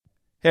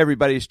Hey,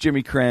 everybody, it's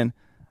Jimmy Crenn.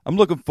 I'm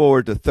looking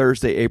forward to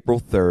Thursday, April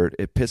 3rd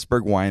at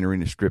Pittsburgh Winery in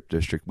the Strip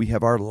District. We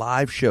have our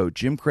live show,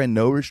 Jim Crenn,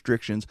 No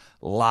Restrictions,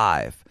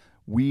 live.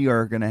 We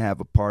are going to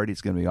have a party.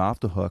 It's going to be off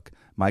the hook.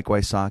 Mike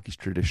Wysocki's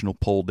traditional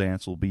pole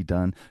dance will be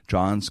done.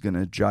 John's going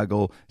to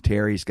juggle.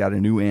 Terry's got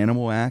a new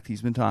animal act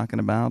he's been talking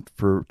about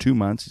for 2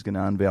 months. He's going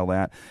to unveil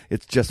that.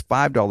 It's just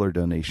 $5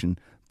 donation.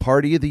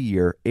 Party of the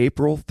year,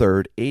 April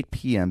 3rd, 8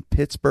 p.m.,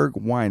 Pittsburgh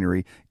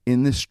Winery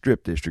in the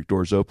Strip District.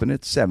 Doors open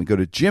at 7. Go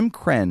to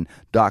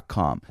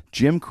jimcrenn.com,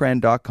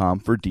 jimcrenn.com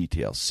for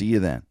details. See you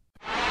then.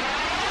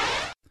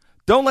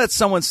 Don't let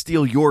someone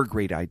steal your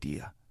great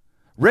idea.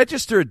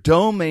 Register a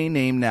domain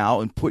name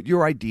now and put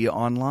your idea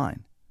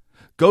online.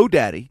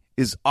 GoDaddy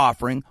is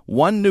offering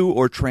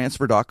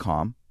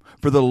onenewortransfer.com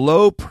for the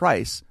low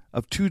price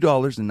of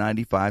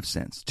 $2.95,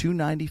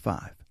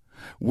 $2.95.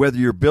 Whether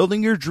you're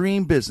building your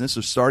dream business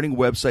or starting a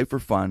website for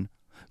fun,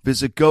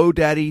 visit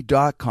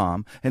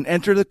GoDaddy.com and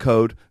enter the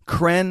code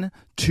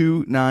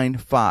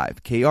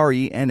KRENN295,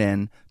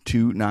 KRENN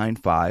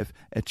 295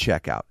 at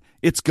checkout.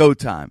 It's go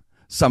time.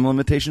 Some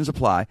limitations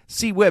apply.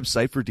 See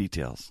website for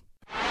details.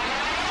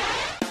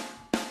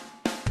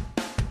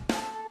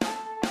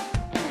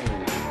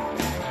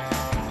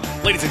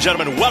 Ladies and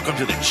gentlemen, welcome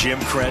to the Jim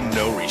Crenn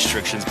No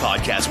Restrictions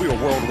podcast. We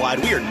are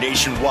worldwide. We are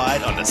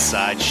nationwide on the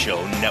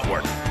Sideshow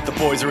Network. The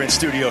boys are in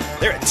studio.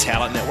 They're at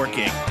Talent Network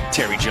Inc.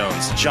 Terry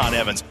Jones, John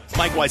Evans,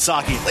 Mike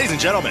Wysocki. Ladies and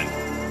gentlemen,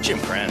 Jim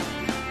Crenn.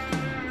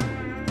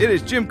 It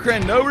is Jim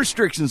Crenn, No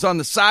Restrictions on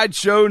the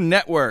Sideshow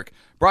Network.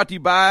 Brought to you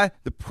by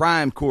the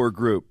PrimeCore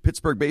Group,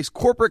 Pittsburgh-based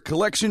corporate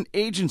collection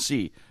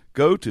agency.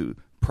 Go to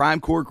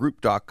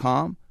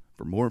primecoregroup.com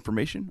for more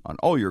information on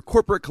all your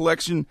corporate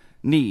collection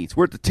needs.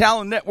 We're at the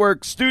Talent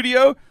Network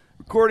studio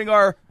recording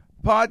our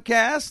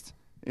podcast,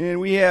 and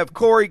we have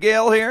Corey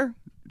Gale here.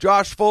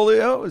 Josh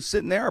Folio is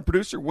sitting there, our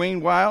producer,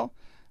 Wayne Weil.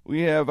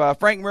 We have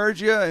Frank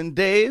Mergia and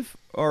Dave,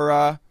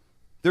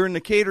 they're in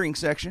the catering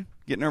section,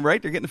 getting them right.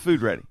 They're getting the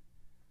food ready.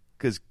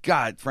 Because,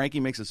 God, Frankie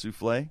makes a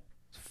souffle.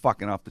 It's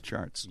fucking off the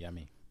charts.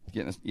 Yummy.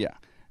 Yeah.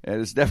 It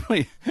is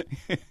definitely...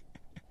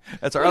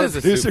 That's our What other is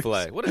a producer.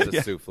 souffle? What is a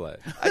souffle?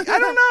 I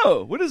don't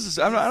know. What is this?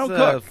 I don't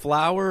cook.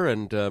 Flour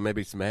and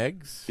maybe some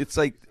eggs. It's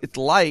like, it's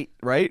light,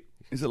 right?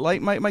 Is it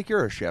light? Mike,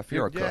 you're a chef.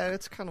 You're a cook. Yeah,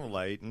 it's kind of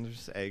light, and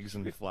there's eggs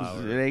and flour.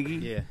 Is it eggy?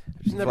 Yeah.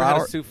 I've never had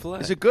Flour? a souffle.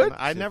 Is it good?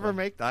 I never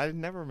make them. I don't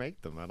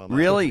know.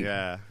 Really?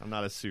 Yeah, I'm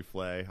not a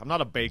souffle. I'm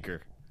not a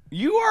baker.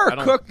 You are I a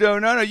don't- cook, though.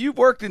 No, you've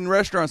worked in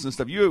restaurants and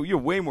stuff. You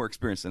have way more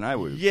experience than I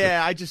would.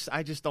 Yeah, I just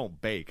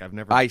don't bake. I've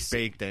never I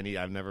see. baked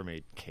I've never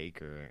made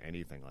cake or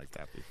anything like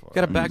that before.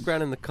 Got a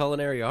background in the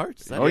culinary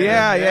arts. Oh,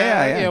 yeah.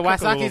 Yeah, Cook a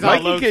Wysoki's little all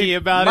bit. low key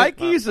about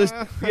Mikey's it. he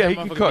can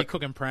Motherfucker be cook.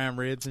 cooking prime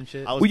ribs and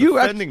shit. I was Well, you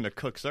defending the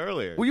cooks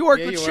earlier. Well, you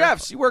worked Yeah, with you were.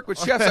 chefs. You work with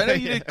chefs. I know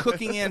you did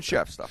cooking and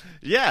chef stuff.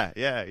 Yeah.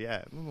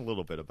 A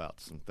little bit about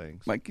some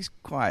things. Mikey's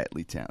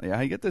quietly talented. Yeah,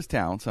 how you get those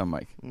talents, huh,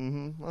 Mike?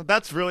 Well,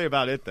 that's really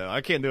about it, though.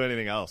 I can't do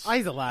anything else. Oh,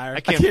 he's a liar. I I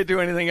can't. can't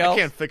do anything else. I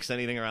can't fix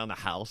anything around the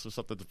house if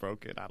something's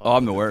broken. I don't Oh, know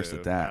I'm the what to worst do.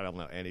 at that. I don't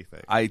know anything.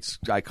 I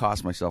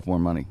cost myself more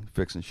money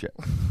fixing shit.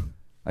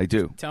 I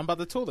do. Tell him about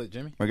the toilet,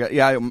 Jimmy. Mike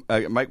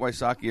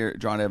Wysocki,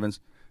 John Evans,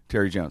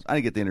 Terry Jones. I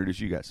didn't get to introduce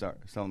you guys. Sorry.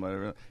 I was telling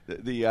them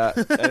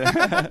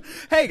about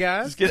Hey,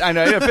 guys. I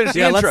know. Finish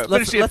the intro.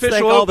 Finish the let's official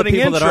thank all the opening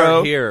people intro. that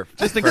aren't here.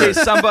 Just in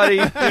case somebody,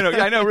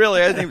 I know,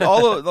 really. I think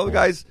all the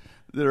guys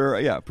that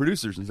are,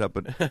 producers and stuff,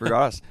 but for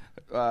us,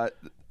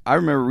 I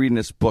remember reading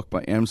this book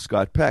by M.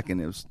 Scott Peck, and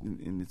it's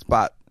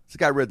about, this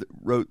guy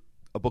wrote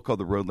a book called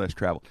The Road Less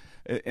Traveled.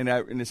 And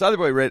this other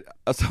boy read,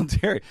 I was telling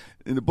Terry,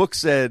 and the book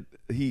said,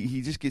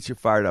 he just gets you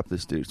fired up,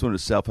 this dude. It's one of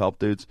the self-help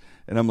dudes.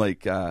 And I'm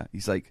like,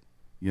 he's like,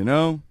 you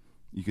can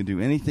do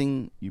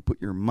anything you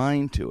put your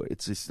mind to it.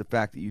 It's just the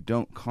fact that you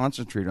don't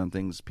concentrate on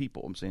things,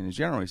 people. I'm saying in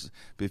general. He says,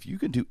 but if you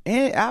can do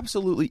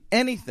absolutely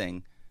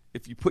anything,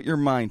 if you put your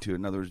mind to it,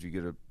 in other words, you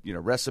get a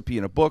recipe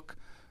in a book,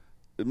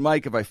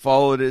 Mike, if I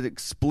followed it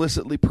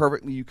explicitly,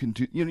 perfectly, you can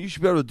do. You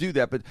should be able to do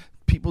that. But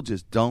people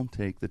just don't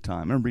take the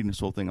time. I'm reading this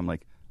whole thing. I'm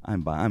like,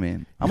 I'm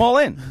in. I'm all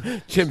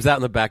in. Jim's out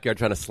in the backyard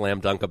trying to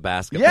slam dunk a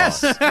basketball.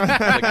 Yes.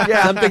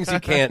 Yeah. Some things you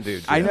can't do,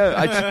 Jim. I know.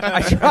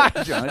 I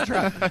tried, John. I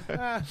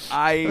tried.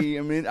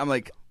 I'm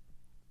like,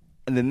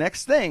 and the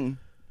next thing,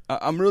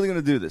 I'm really going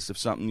to do this. If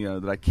something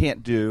that I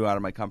can't do out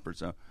of my comfort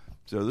zone.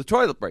 So the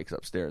toilet breaks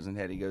upstairs, and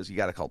Hetty goes, "You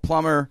got to call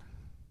plumber."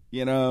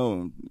 And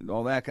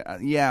all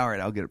that. Yeah, all right,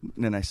 I'll get it.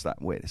 And then I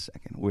stopped. Wait a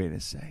second.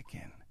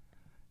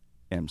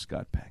 M.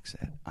 Scott Peck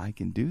said, I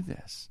can do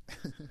this.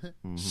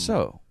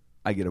 So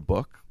I get a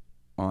book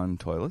on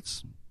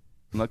toilets.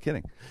 I'm not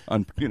kidding.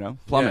 On,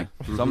 plumbing.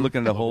 Yeah. So I'm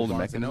looking at the whole Barnes and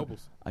mechanism.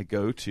 Nobles. I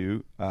go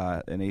to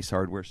an Ace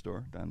Hardware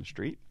store down the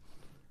street.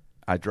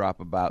 I drop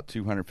about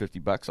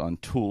 $250 on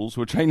tools,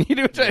 which I needed,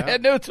 which I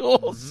had no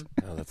tools.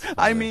 Oh, that's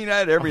I mean, I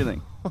had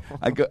everything.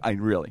 I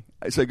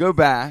go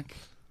back.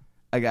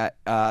 I got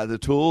the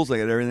tools. I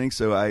got everything.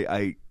 So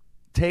I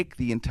take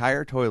the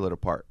entire toilet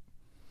apart.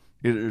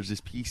 There's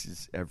just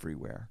pieces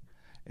everywhere.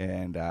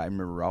 And I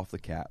remember Ralph the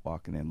cat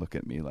walking in, looking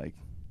at me like,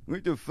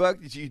 What the fuck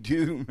did you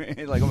do,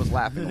 man? Like almost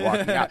laughing and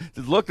walking out.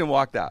 Just looked and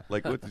walked out.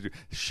 Like what did you?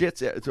 Shit's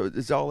so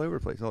it's all over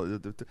the place.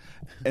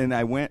 And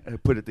I went, I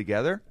put it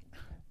together,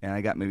 and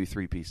I got maybe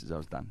 3 pieces. I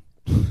was done.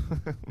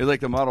 It was like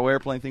the model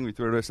airplane thing. We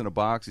threw this in a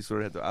box. You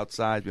sort of had the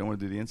outside. You don't want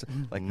to do the inside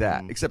like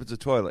that. Except it's a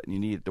toilet, and you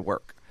need it to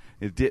work.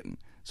 It didn't.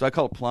 So I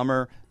called a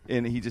plumber,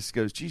 and he just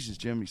goes, "Jesus,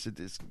 Jim," he said,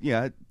 "This,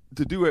 yeah,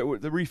 to do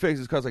it, the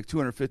refixes cost like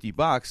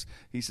 $250."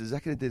 He says, "I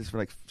could have did this for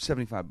like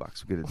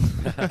 $75." We could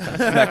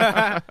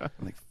have.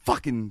 I'm like,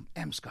 "Fucking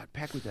M. Scott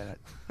Peck with that.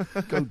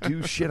 Go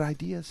do shit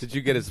ideas." Did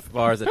you get as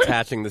far as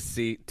attaching the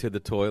seat to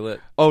the toilet?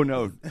 Oh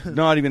no,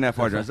 not even that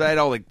far, John. So I had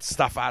all like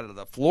stuff out of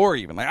the floor,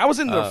 even like I was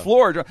in the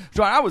floor, John.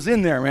 I was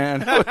in there,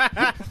 man.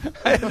 I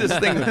had this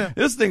thing.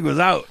 This thing was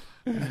out.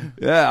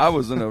 Yeah, I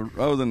was in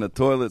the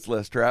toilets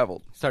less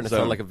traveled. Starting to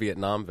sound like a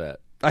Vietnam vet.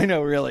 I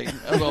know, really.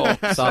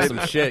 Saw some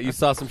shit. You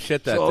saw some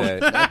shit that day.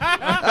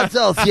 That's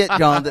all shit,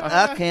 John, that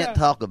I can't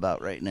talk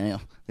about right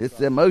now.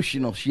 It's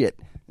emotional shit.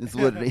 It's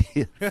what it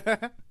is.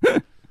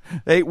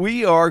 Hey,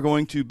 we are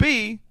going to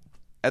be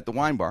at the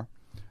Wine Bar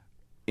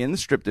in the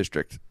Strip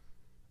District,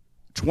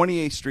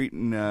 28th Street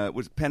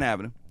and Penn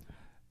Avenue.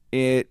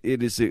 It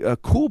is a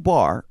cool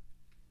bar.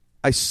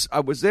 I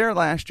was there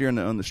last year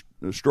on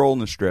the stroll in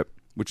the Strip,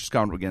 which is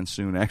coming again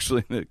soon,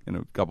 actually, in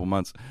a couple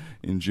months.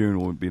 In June,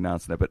 we'll be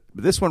announcing that. But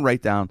this one,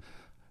 right down,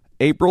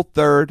 April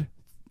 3rd.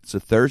 It's a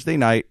Thursday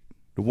night,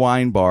 the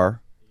Wine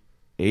Bar,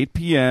 8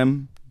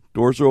 p.m.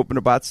 Doors are open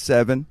about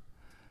 7.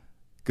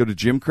 Go to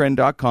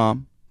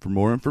jimkrenn.com for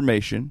more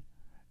information.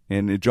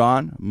 And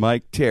John,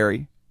 Mike,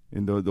 Terry,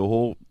 and the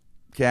whole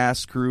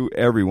cast, crew,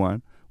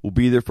 everyone will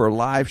be there for a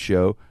live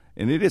show.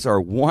 And it is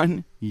our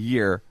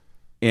 1-year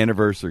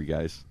anniversary,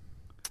 guys.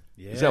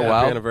 Yeah. Is that Happy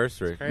wild?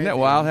 anniversary. Isn't that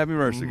wild? Happy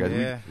anniversary, guys.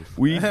 Yeah.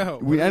 We What I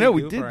do know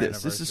we we do for did our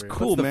this. This is anniversary?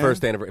 cool, What's the man.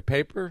 first anniversary?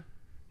 Paper?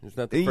 Isn't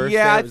that the first?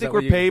 Yeah, I is think that we're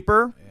what you-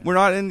 paper. We're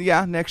not in.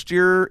 Yeah, next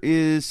year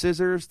is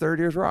Scissors. Third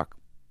year's Rock.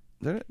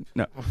 Is that it?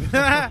 No.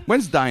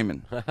 When's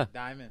Diamond?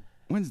 Diamond.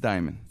 When's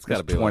Diamond? It's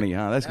gotta be 20, like-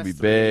 huh? That's gonna be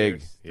 3 big.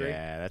 years.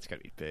 Yeah, that's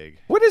gotta be big.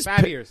 What is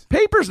 5 years.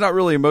 Paper's not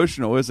really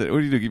emotional, is it? What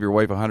do you do? Give your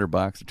wife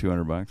 $100 or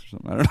 $200 or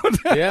something? I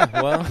don't know.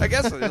 Yeah, well, I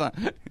guess it's not.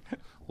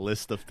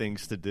 List of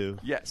things to do.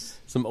 Yes.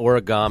 some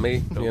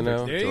origami, you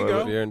know. There you If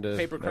go. you're into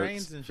Paper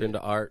cranes and if you're shit.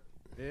 into art.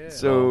 Yeah.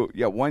 So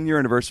yeah, 1-year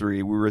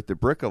anniversary. We were at the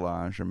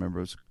Bricolage. I remember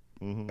it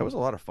was a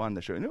lot of fun.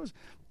 The show, and it was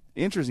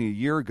interesting. A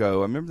year ago,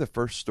 I remember the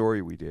first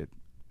story we did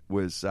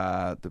was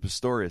the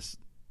Pistorius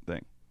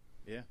thing.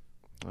 Yeah.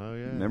 Oh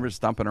yeah. Remember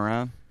stumping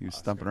around? He was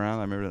stumping around.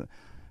 I remember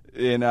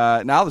that. And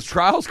now there's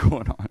trials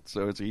going on.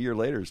 So it's a year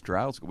later. There's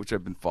trials, which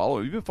I've been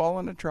following. You been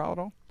following the trial at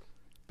all?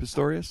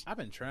 Pistorius? I've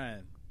been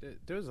trying.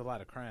 There's a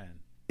lot of crying.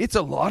 It's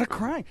a lot of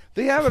crying.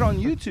 They have it on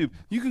YouTube.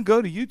 You can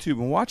go to YouTube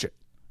and watch it.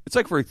 It's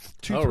like for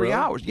 2-3 really?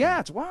 hours. Yeah,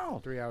 it's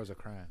wild. 3 hours of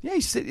crying. Yeah,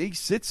 he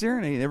sits there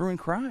and everyone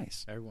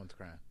cries. Everyone's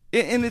crying.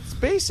 And it's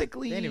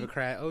basically They didn't even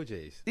cry at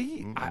OJ's.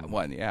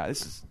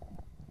 this is.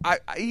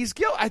 He's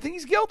guilty. I think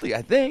he's guilty.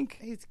 I think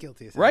He's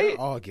guilty. As Right? They're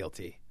all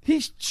guilty.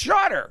 he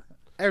shot her.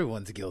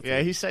 Everyone's guilty.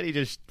 Yeah, he said he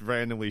just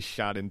randomly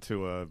shot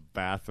into a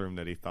bathroom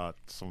that he thought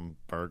some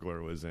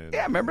burglar was in.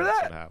 Yeah, remember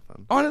That's that? what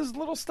happened. On his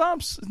little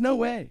stumps. No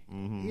way.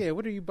 Yeah,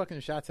 what are you bucking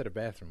shots at a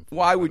bathroom for?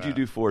 Why would you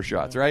do 4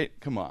 shots, right?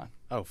 Come on.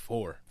 Oh,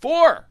 4.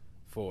 4.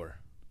 4.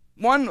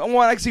 One,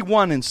 I can see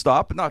 1 and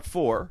stop, but not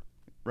 4,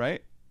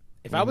 right?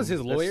 If I was his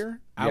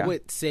lawyer, yeah. I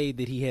would say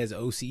that he has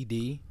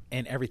OCD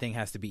and everything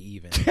has to be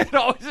even.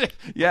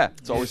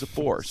 It's always a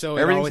 4. So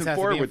it everything's always in has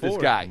to 4 be in with this 4.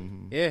 guy.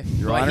 Yeah.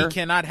 Your Like, Honor? he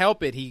cannot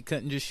help it. He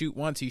couldn't just shoot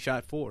once. He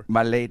shot 4.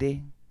 My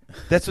lady.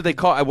 That's what they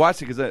call. I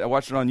watched it because I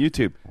watched it on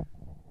YouTube.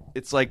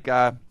 It's like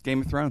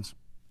Game of Thrones.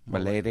 My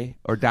lady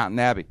or Downton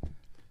Abbey.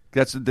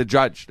 That's the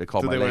judge. They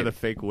call Do my they wear lady. the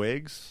fake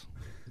wigs?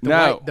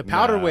 No, The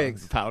powder No,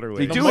 wigs. Powder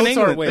they wigs. do the in Mozart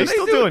England. wigs. They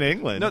They still do in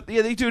England. No,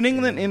 yeah, they do in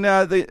England. In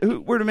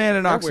where the man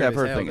in They're Oxford weird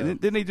her as thing. hell, though.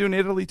 Didn't they do in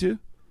Italy too?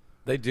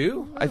 They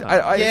do?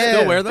 I Yeah.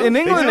 Still wear them? In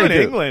They England, do they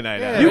in do. England, I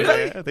know. Yeah. You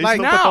Yeah, could- they like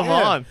still now, put them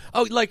yeah. on.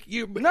 Oh, like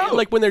you, No.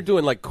 like when they're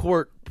doing like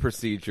court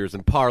procedures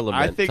and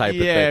Parliament I think, type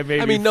yeah, of thing.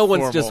 maybe I mean, no one's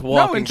formal. just No,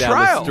 walking in down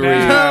trial. the street.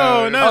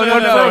 No,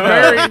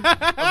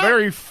 no. A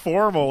very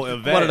formal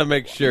event. Wanted to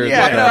make sure.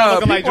 Yeah, that, no,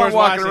 looking people like are George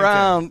walking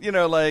Washington.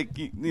 around, like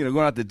going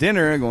out to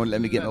dinner and going,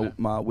 let me get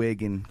my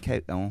wig and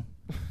coat on.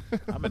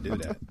 I'm going to do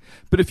that.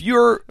 But if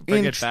you're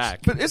Bring it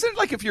back. But isn't it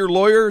like if your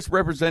lawyer is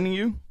representing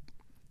you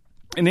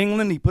in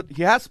England,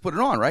 he has to put it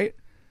on, right?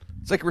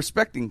 It's like a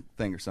respecting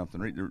thing or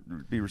something, right?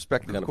 Be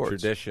respecting kind the of courts.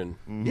 tradition.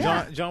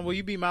 Yeah, John, will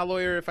you be my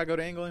lawyer if I go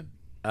to England?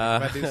 If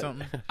I do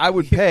something? I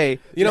would pay.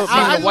 You know, to see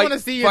I the just white wanna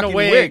see you in a fucking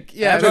wig.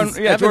 Yeah, Evans,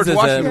 yeah, George Evans is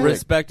Washington. a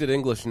respected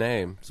English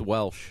name. It's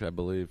Welsh, I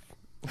believe.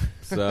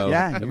 So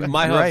Yeah, it you're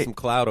might have right. some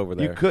clout over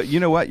there. You could. You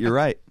know what? You're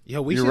right.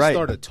 Yo, we You're should right.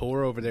 start a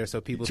tour over there so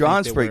people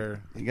John's think that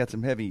pretty. He got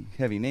some heavy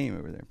name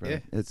over there, bro. Yeah.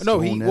 It's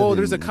No, John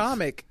there's a Evans.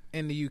 comic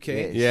in the UK.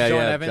 Yeah, John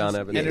yeah, Evans. John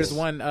Evans. And there's Yes.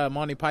 one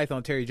Monty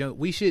Python, Terry Jones.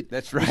 We should.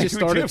 That's We right. should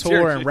start We a do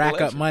tour have and rack up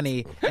collection.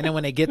 money, and then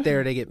when they get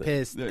there, they get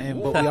pissed. But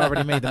we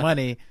already made the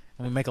money,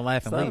 and we make them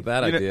laugh and It's not a leave.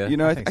 bad idea. You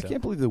know, I think so.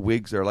 can't believe the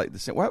wigs are like the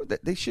same. Why would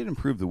they should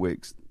improve the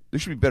wigs. There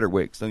should be better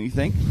wigs, don't you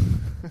think?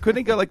 Couldn't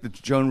he go like the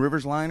Joan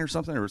Rivers line or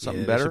something, or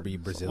something Yeah, better? It should be A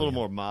Brazilian. little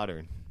more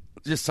modern.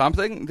 Just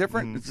something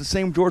different. It's the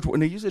same George.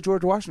 And they use a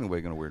George Washington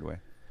wig in a weird way.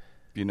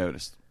 If you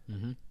noticed.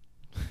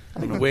 I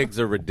think wigs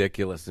are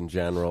ridiculous in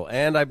general,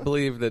 and I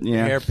believe that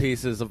Yeah. hair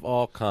pieces of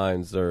all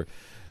kinds are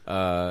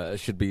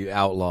should be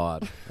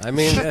outlawed. I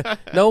mean,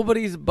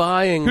 nobody's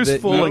buying. Who's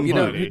that, fooling you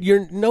know,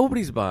 nobody?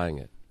 nobody's buying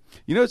it.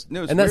 You know, it's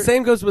And that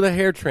same goes with the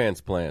hair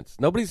transplants.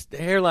 Nobody's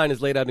hairline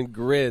is laid out in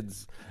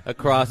grids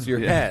across your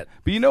head.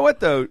 But you know what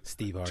though,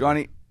 Steve Harvey.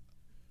 Johnny,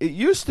 it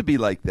used to be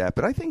like that,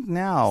 but I think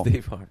now,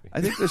 Steve Harvey.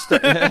 I think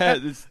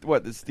there's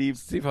what the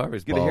Steve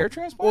Harvey's get a bald. hair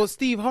transplant. Well,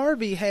 Steve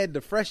Harvey had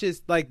the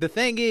freshest. Like the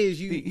thing is,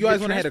 The- you he always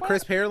get want to have a transplant?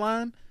 crisp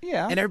hairline.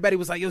 Yeah. And everybody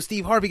was like, "Yo,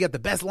 Steve Harvey got the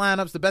best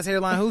lineups, the best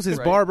hairline. Who's his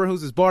Right. barber?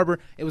 Who's his barber?"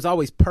 It was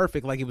always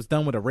perfect, like it was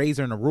done with a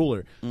razor and a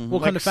ruler. Well, come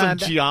Like to some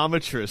find out,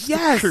 geometrist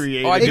Yes.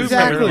 created. Oh, I do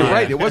Exactly. remember. You're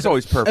right. It was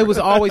always perfect. it was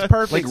always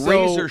perfect. like so,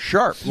 razor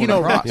sharp. You know,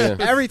 across. Yeah.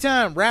 every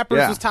time rappers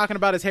Yeah. was talking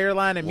about his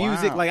hairline and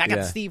music, Wow. like I got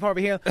Yeah. the Steve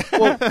Harvey hair.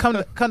 Well,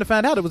 come to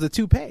find out, it was a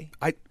toupee.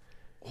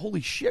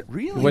 Holy shit!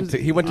 Really?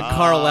 He went to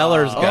Carl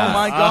Eller's Oh guy.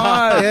 my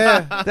god!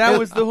 Yeah. That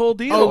was the whole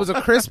deal. Oh, it was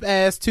a crisp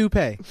ass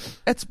toupee.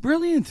 That's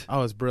brilliant.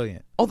 Oh, it's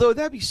brilliant. Although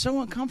that'd be so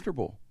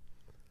uncomfortable,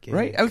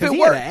 right? Because If it he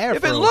had worked, an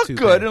if it afro looked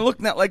toupee. good and it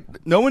looked like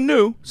no one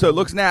knew, so it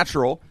looks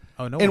natural.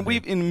 Oh, no And one we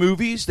knew. in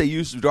movies they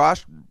use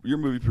Josh, your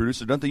movie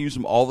producer. Don't they use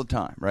them all the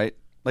time? Right?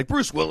 Like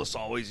Bruce Willis,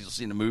 always you'll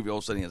see in the movie, all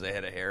of a sudden he has a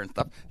head of hair and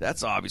stuff.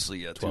 That's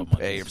obviously a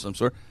toupee of some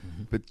sort.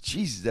 But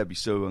Jesus, that'd be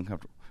so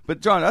uncomfortable. But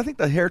John, I think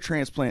the hair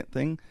transplant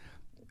thing,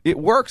 it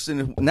works.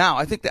 And now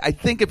I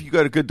think if you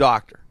go to a good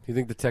doctor, You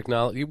think the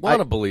technology? You want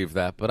to believe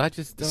that, but I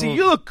just don't. see,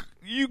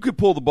 you could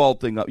pull the bald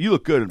thing up. You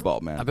look good in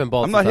bald, man. I've been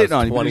bald I'm not since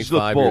I hitting was on you. But you just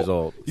look 25 bald. years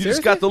old. You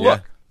just got the Seriously?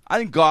 look. I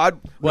think God.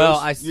 Well,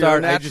 knows, I you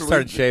started. know, I just naturally-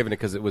 started shaving it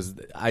because it was.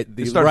 The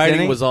started writing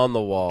thinning? was on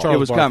the wall. Charles It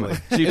was Barkley.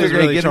 coming. So you It was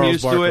figured really get him Charles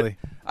used to Barkley. it.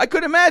 I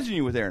could imagine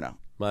you with hair now.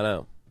 I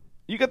know.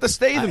 You got the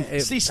Statham. I-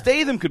 See,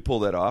 Statham could pull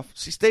that off.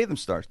 See, Statham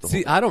starts the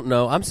See, whole. I don't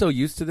know. I'm so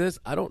used to this.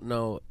 I don't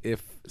know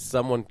if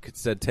someone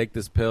said take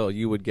this pill,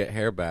 you would get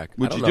hair back.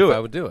 Would I don't you know do if it? I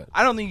would do it.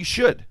 I don't think you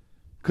should,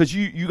 because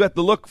you got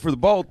the look for the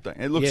bald thing.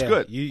 It looks Yeah,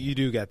 good. You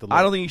do got the look.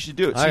 I don't think you should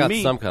do it. I See, got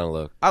me, some kind of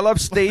look. I love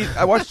Statham.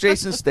 I watch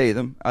Jason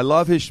Statham. I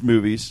love his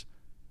movies.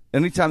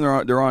 Anytime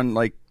they're on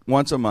like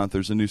once a month,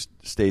 there's a new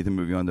Statham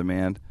movie on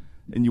demand,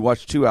 and you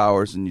watch 2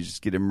 hours and you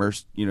just get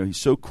immersed. You know, he's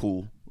so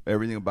cool.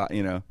 Everything about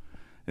And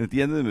at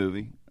the end of the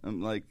movie,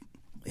 I'm like,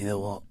 you know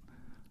what?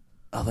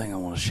 I think I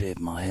want to shave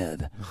my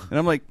head. And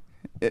I'm like,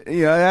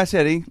 I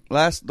said,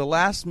 the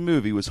last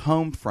movie was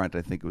Homefront,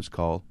 I think it was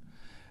called,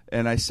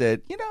 and I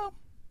said,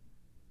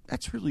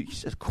 that's really, he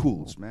said,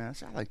 cool, man. I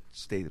said, I like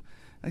Statham.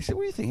 I said,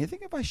 what do you think? You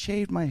think if I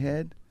shaved my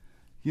head,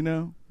 it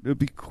would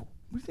be cool.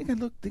 What do you think I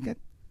look? Think I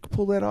could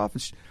pull that off?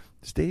 And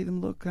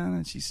Statham look kind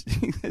of.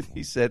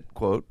 He said,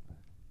 "quote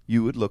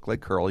You would look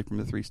like Curly from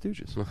the Three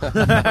Stooges."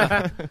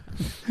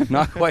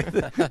 Not quite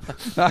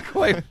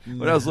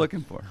what I was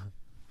looking for.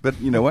 But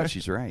you know what?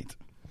 She's right.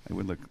 I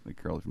would look like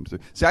Curly from the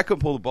Stooges. See, I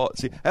couldn't pull the ball.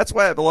 See, that's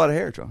why I have a lot of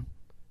hair, John.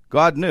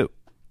 God knew.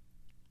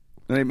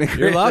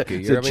 You're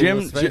lucky. So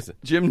let's face it.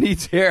 Jim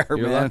needs hair,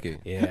 You're man. lucky.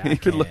 Yeah, I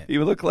he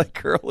would look like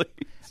Curly.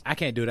 I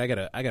can't do it. I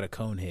got a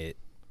cone head,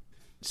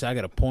 so I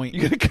got a point.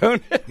 You got a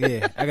cone.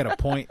 Yeah, I got a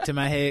point to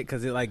my head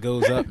because it like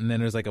goes up, and then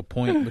there's like a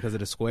point because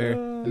of the square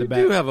in the You back.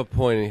 do have a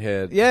pointy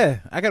head. Yeah,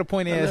 I got a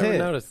pointy I ass never head.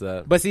 noticed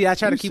that. But see, I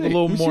try Let to me keep see. a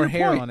little Let me see more your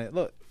hair point. on it.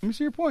 Look, Let me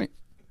see your point.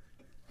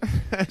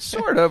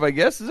 Sort of, I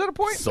guess. Is that a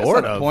point? Sort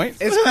That's not of. a point.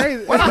 it's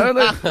crazy.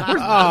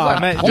 Oh,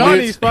 man,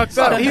 Johnny's fucked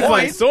up. He's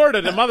like, sort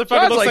of. The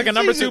motherfucker looks like a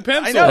number 2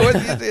 pencil. I know.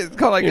 It's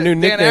called like Your new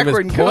Dan nickname is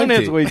Aykroyd and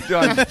Conan's Pointy. way.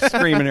 John's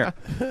screaming here.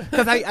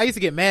 Because I used to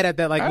get mad at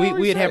that. Like I we'd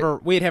always have say-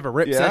 we'd have a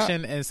rip Yeah.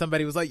 session, and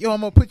somebody was like, "Yo,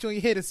 I'm gonna put you on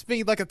your head and spin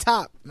you like a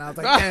top." And I was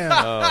like, "Damn."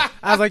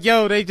 I was like,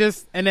 "Yo, they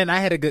just." And then I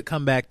had a good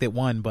comeback that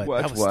won, but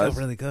What that was was?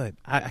 still really good.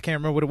 I can't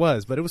remember what it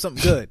was, but it was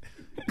something good.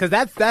 Because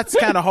that's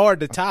kind of hard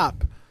to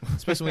top,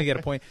 especially when you get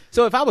a point.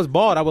 So if I was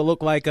bald, I would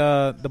look like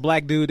the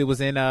black dude that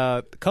was in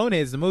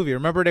Coneheads, the movie.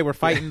 Remember they were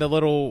fighting the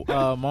little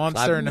monster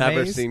I've in the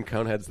never maze? seen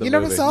Coneheads the You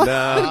movie. never saw?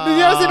 No. Did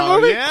you ever see the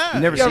movie? Yeah. You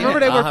never Yeah, seen remember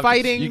it? they I'll were have to-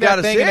 fighting You that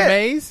gotta thing see in the it.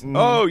 maze?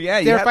 Oh yeah,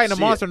 you They were have fighting to a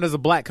see monster, it. and there's a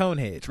black cone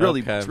head. It's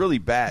really, Okay. it's really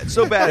bad.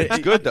 So bad it's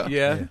good though.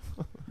 Yeah.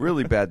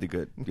 Really bad to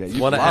good. Yeah,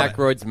 you One of love it.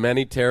 Aykroyd's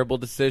many terrible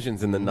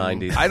decisions in the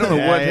 90s. I don't know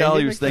Yeah, what the yeah, hell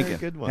he he was makes thinking.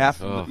 good ones.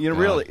 Half, Oh, God.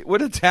 really,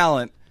 what a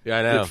talent. Yeah,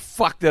 I know. That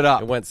fucked it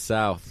up. It went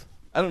south.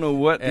 I don't know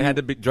what. It had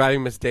to be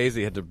driving Miss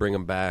Daisy had to bring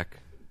him back.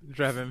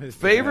 Driving his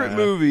Favorite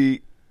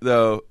movie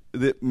though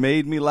that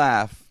made me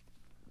laugh.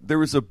 There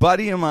was a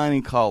buddy of mine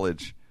in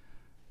college.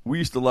 We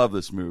used to love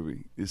this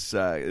movie. This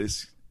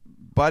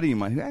buddy of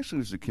mine who actually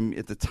was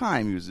at the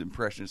time he was an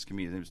impressionist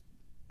comedian. It was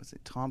what's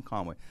it? Tom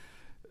Conway,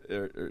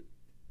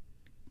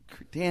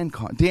 Dan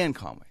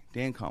Conway.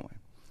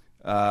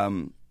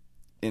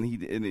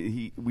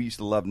 And we used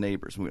to love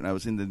Neighbors. When I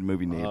was into the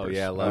movie Neighbors. Oh,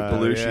 yeah, I love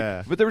Belushi.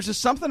 yeah. But there was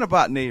just something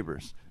about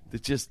Neighbors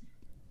that just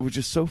was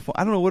just so fun.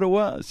 I don't know what it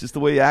was. Just the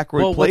way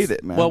Aykroyd played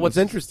it, man. Well, It what's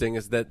was- interesting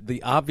is that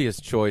the obvious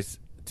choice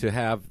to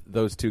have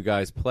those two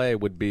guys play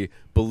would be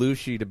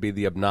Belushi to be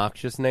the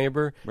obnoxious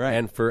neighbor, Right.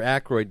 and for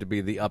Aykroyd to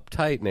be the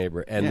uptight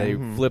neighbor, and Yeah.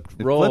 they flipped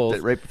They roles flipped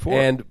it right before.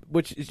 and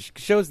which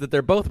shows that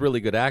they're both really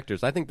good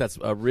actors. I think that's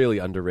a really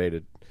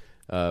underrated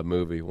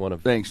movie. One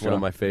of Thanks, John.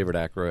 my favorite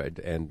Aykroyd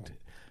and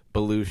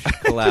Belushi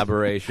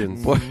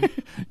collaborations. Boy,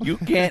 you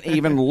can't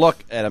even look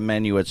at a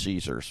menu at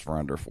Caesars for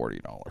under $40.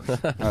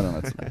 I don't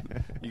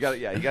know. You got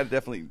to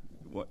definitely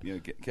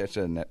catch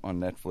that on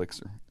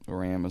Netflix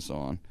or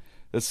Amazon.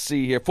 Let's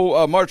see here.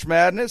 Full March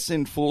Madness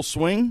in full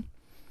swing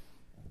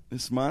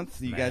this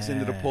month. You guys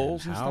into the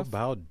polls and How stuff?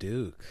 about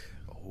Duke?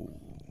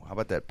 How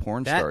about that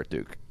porn That- star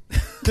Duke?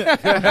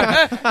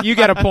 You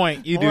got a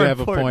point. You do More have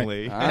a point.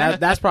 importantly-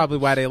 That's probably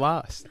why they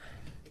lost.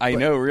 I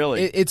know,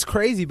 really. It's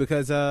crazy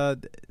because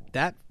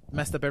that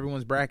messed up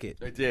everyone's bracket.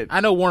 It did.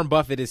 I know Warren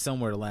Buffett is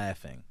somewhere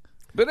laughing.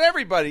 But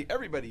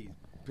everybody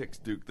picks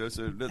Duke, though.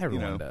 So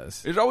Everyone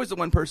does. There's always the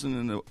one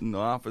person in the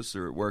office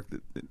or at work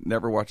that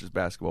never watches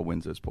basketball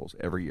wins those polls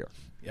every year.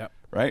 Yep.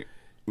 Right?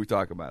 We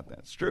talk about that.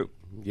 It's true.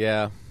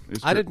 Yeah,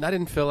 It's I true.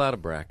 didn't fill out a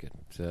bracket.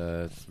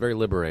 It's very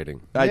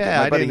liberating. My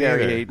I buddy didn't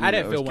Harry either. Hayden I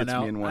didn't always fill one gets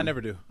me out. in one. I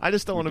never do. I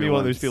just don't want to You be do one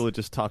of once. those people that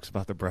just talks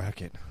about the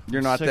bracket.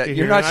 You're not Sick that. of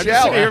You're hearing- not I'm just sick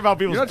of shallow. hearing about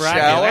people's You're not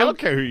bracket. shallow. I don't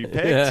care who you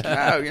picked.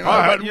 No, you're All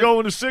right, not. I'm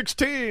going to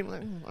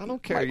 16. I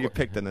don't care who you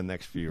picked in the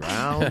next few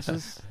rounds.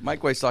 Just-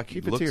 Mike Wysocki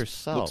Keep it to looks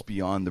yourself.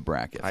 beyond the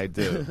bracket. I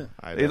do.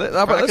 Hey, how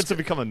about- Brackets let's- have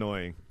become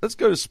annoying. Let's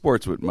go to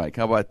sports with Mike.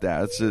 How about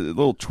that? It's a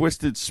little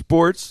twisted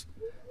sports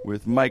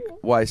with Mike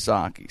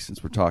Wysocki,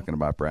 since we're talking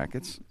about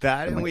brackets.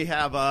 That, and we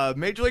have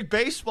Major League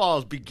Baseball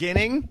is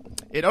beginning.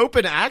 It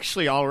opened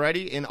actually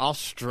already in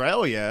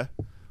Australia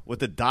with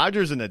the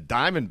Dodgers and the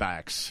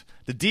Diamondbacks.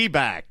 The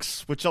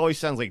D-backs, which always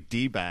sounds like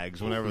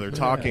D-bags whenever they're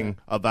talking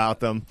about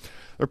them.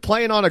 They're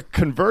playing on a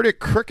converted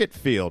cricket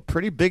field.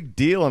 Pretty big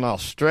deal in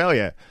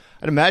Australia.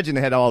 I'd imagine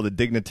they had all the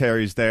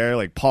dignitaries there,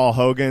 like Paul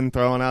Hogan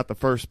throwing out the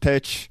first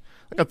pitch.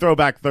 Like a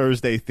Throwback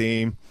Thursday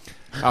theme.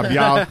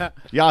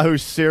 Yahoo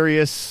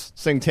Serious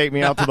sing "Take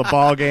Me Out to the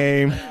Ball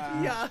Game,"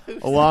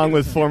 along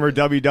with former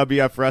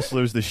WWF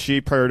wrestlers, the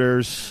Sheep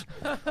Herders,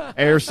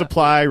 Air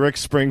Supply, Rick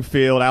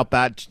Springfield,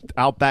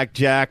 Outback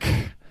Jack,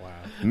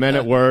 Men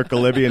at Work,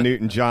 Olivia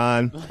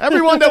Newton-John.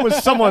 Everyone that was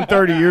someone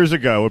 30 years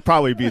ago would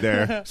probably be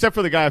there, except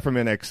for the guy from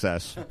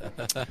INXS.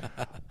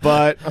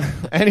 But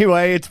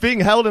anyway, it's being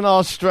held in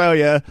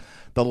Australia,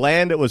 the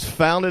land that was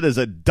founded as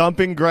a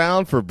dumping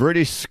ground for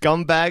British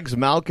scumbags,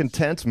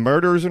 malcontents,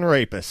 murderers, and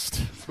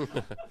rapists.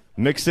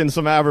 Mix in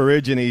some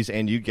Aborigines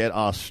and you get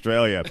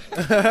Australia.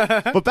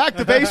 But back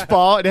to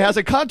baseball, it has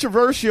a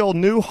controversial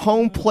new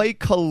home plate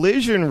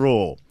collision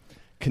rule,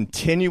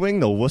 continuing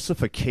the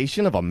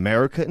wussification of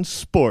America in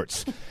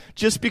sports.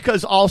 Just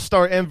because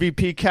All-Star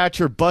MVP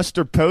catcher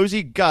Buster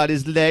Posey got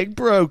his leg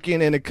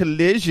broken in a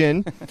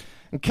collision,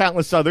 and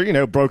countless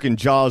other, broken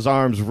jaws,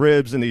 arms,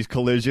 ribs in these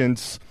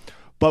collisions.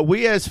 But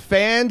we as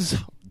fans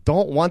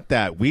don't want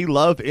that. We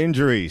love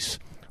injuries.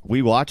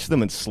 We watch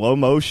them in slow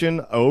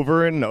motion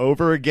over and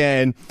over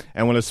again.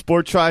 And when a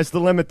sport tries to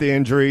limit the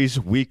injuries,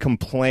 we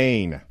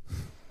complain.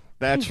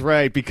 That's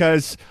right,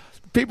 because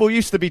people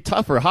used to be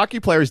tougher.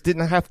 Hockey players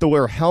didn't have to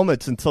wear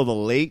helmets until the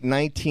late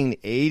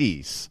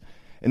 1980s.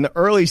 In the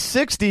early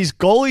 60s,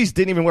 goalies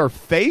didn't even wear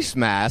face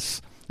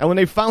masks. And when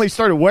they finally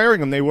started wearing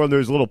them, they wore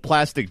those little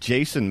plastic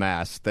Jason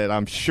masks that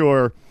I'm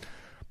sure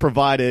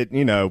provided,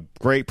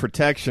 great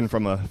protection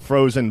from a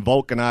frozen,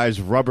 vulcanized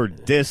rubber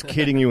disc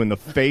hitting you in the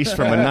face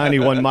from a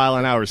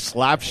 91-mile-an-hour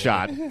slap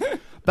shot.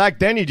 Back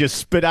then, you just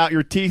spit out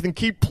your teeth and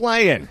keep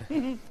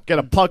playing. Get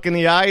a puck in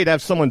the eye, you'd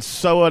have someone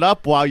sew it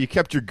up while you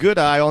kept your good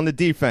eye on the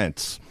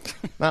defense.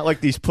 Not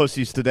like these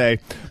pussies today.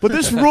 But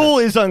this rule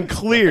is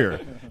unclear.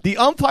 The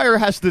umpire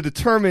has to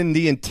determine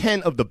the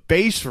intent of the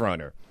base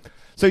runner.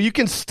 So you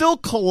can still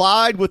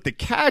collide with the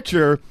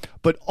catcher,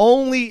 but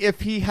only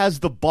if he has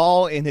the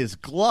ball in his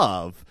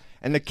glove.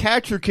 And the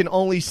catcher can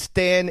only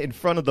stand in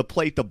front of the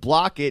plate to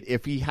block it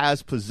if he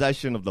has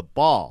possession of the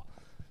ball.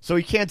 So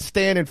he can't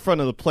stand in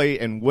front of the plate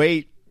and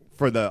wait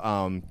for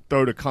the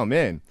throw to come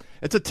in.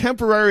 It's a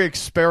temporary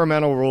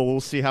experimental rule.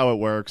 We'll see how it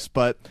works,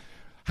 but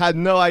had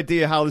no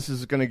idea how this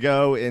is going to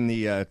go in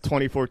the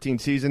 2014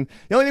 season.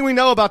 The only thing we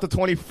know about the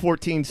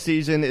 2014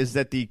 season is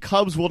that the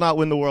Cubs will not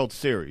win the World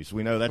Series.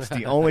 We know that's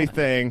the only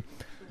thing.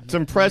 It's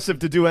impressive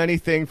to do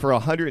anything for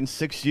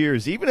 106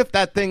 years. Even if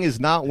that thing is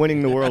not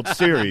winning the World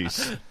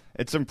Series,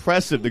 it's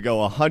impressive to go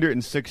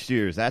 106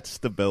 years. That's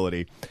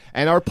stability.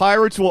 And our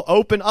Pirates will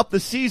open up the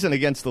season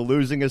against the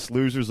losingest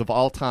losers of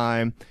all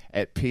time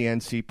at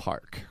PNC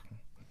Park.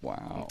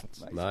 Wow.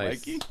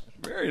 Nice. Mikey.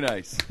 Very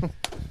nice.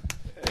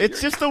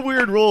 It's just a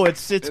weird rule.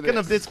 It's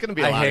gonna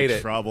be a I lot hate of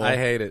it. trouble. I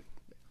hate it.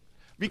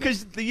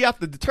 Because you have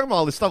to determine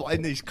all this stuff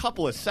in these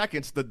couple of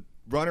seconds. The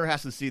runner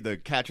has to see the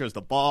catcher has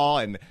the ball,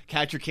 and the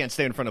catcher can't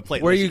stay in front of the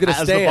plate. Where are unless you he going to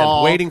has the stand?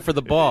 ball. Waiting for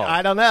the ball.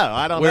 I don't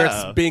know. Where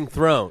it's being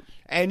thrown.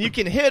 And you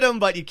can hit them,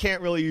 but you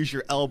can't really use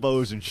your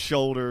elbows and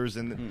shoulders.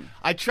 And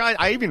I tried.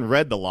 I even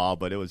read the law,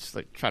 but it was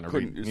like trying to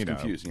read. It was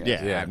confusing.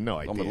 Yeah, Yeah. I have no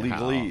idea. On the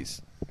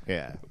legalese.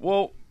 Yeah.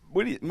 Well,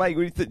 Mike,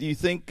 do you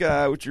think?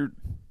 What's your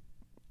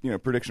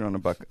prediction on the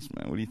Buckets,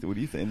 man. What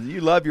do you think?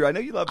 I know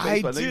you love baseball.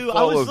 I know do. You I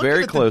follow was it very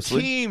looking at closely.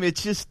 the team.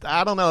 It's just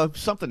I don't know if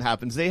something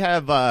happens. They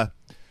have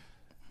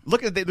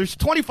there's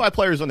 25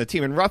 players on the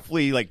team, and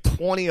roughly like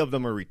 20 of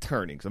them are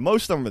returning. So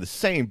most of them are the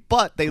same,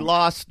 but they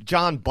lost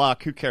John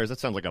Buck. Who cares? That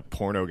sounds like a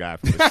porno guy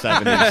from the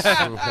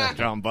 70s.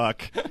 John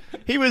Buck.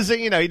 He was,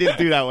 he didn't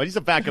do that one. He's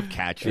a backup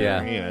catcher.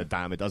 Yeah.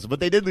 Dime a dozen. But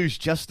they did lose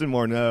Justin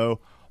Morneau,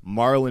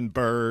 Marlon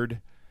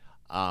Byrd,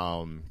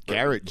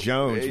 Garrett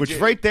Jones, which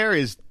right there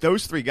is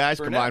those three guys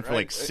Burnett, combined for right?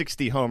 like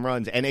 60 home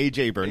runs, and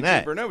A.J.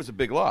 Burnett. Burnett was a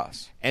big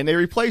loss. And they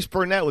replaced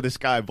Burnett with this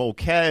guy,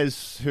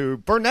 Volquez, who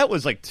Burnett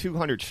was like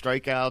 200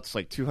 strikeouts,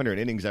 like 200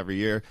 innings every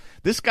year.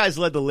 This guy's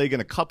led the league in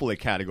a couple of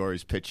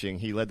categories pitching.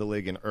 He led the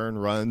league in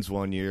earned runs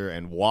one year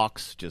and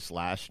walks just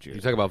last year.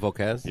 You talk about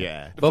Volquez?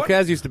 Yeah.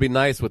 Volquez used to be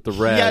nice with the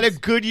Reds. He had a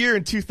good year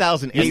in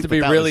 2008. Used to be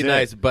but that really was it.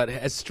 nice, but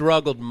has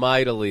struggled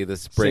mightily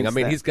this spring. Since I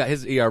mean, then. he's got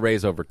his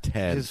ERA's over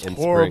 10 His in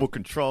horrible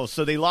spring. control.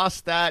 So they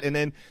lost that, and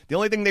then the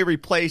only thing they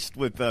replaced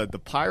with the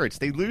Pirates,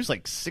 they lose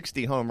like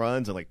 60 home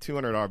runs and like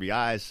 200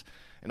 RBIs,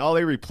 and all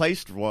they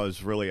replaced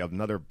was really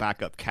another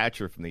backup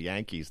catcher from the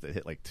Yankees that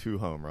hit like 2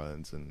 home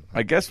runs. And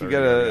I guess we 30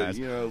 gotta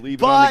RBIs. leave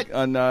But it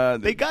on the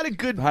they got a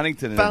good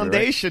Huntington in it, right?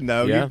 foundation,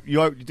 though. Yeah.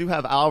 You do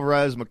have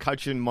Alvarez,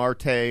 McCutchen,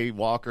 Marte,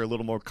 Walker, a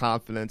little more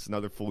confidence,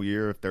 another full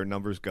year if their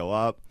numbers go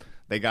up.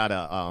 They got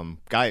a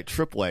guy at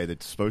AAA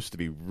that's supposed to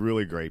be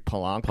really great,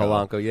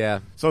 Polanco, yeah.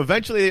 So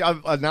eventually,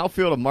 an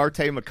outfield of Marte,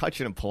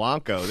 McCutchen, and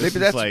Polanco. This Maybe is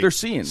that's like what they're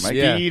seeing, Mike.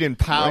 Yeah. speed and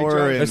power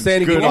Right, and They're saying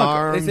he good could,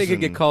 arms. they say he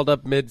could get and- called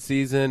up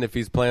mid-season if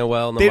he's playing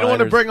well in the They don't want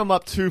to minors. bring him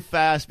up too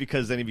fast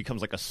because then he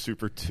becomes like a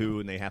super 2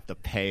 and they have to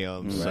pay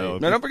him. So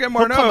No, don't forget he'll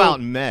Marneau. come out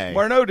in May.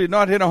 Marneau did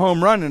not hit a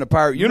home run in a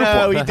Pirate uniform.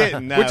 No, he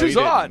didn't. No, which he is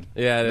didn't. odd.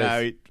 Yeah, it is.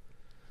 No,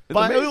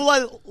 but I amazing.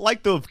 would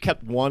like to have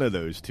kept one of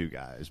those two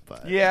guys.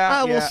 But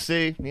Yeah, we'll yeah.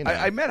 see. You know.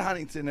 I met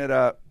Huntington at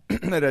a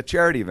at a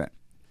charity event.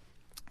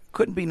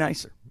 Couldn't be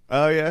nicer.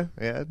 Oh yeah,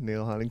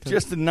 Neil Huntington.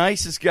 Just the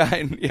nicest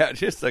guy. Yeah,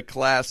 just a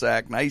class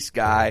act, nice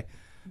guy.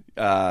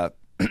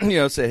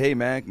 Say, hey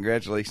man,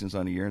 congratulations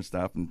on the year and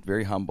stuff, and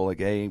very humble. Like,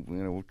 hey,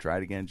 we'll try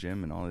it again,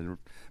 Jim, and all that.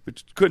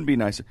 But couldn't be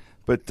nicer.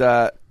 But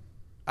I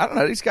don't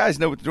know. These guys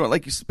know what they're doing.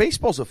 Like,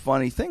 baseball's a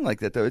funny thing like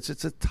that, though. It's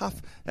a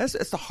tough. That's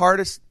the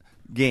hardest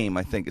game,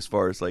 I think, as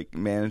far as like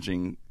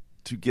managing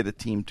to get a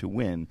team to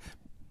win.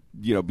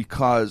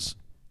 Because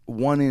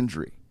one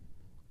little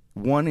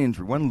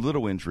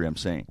injury, I'm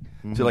saying,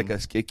 to like a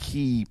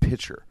key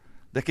pitcher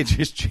that could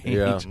just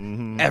change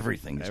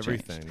everything.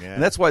 Everything, yeah.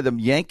 And that's why the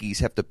Yankees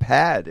have to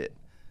pad it.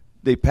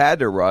 They pad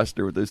their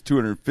roster with those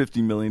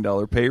 $250 million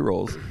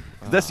payrolls.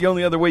 That's the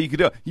only other way you could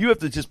do it. You have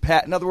to just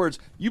pad. In other words,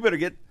 you better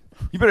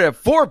have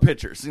 4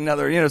 pitchers.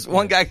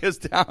 One guy goes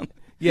down.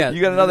 Yeah, you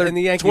got another and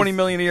the Yankees- $20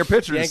 million a year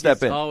pitcher to Yankees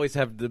step in. always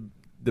have the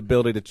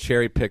ability to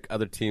cherry pick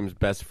other teams'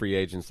 best free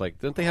agents. Like,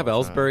 don't they have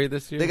Ellsbury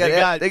this year? They They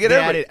get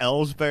added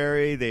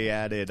Ellsbury. They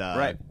added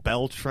Right.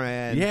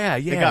 Beltran. Yeah,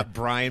 They yeah. got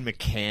Brian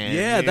McCann.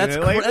 Yeah, you that's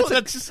know, cool. like, That's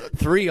that's just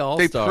 3 They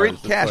all-stars. print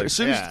It's cash. like- As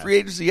soon yeah. as free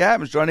agency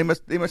happens, John, they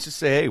must just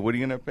say, hey, what are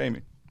you going to pay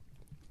me?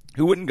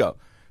 Who wouldn't go?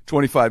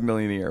 $25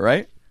 million a year,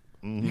 right?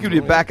 You could be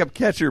a backup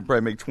catcher and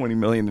probably make $20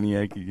 million in a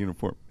Yankee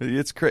uniform.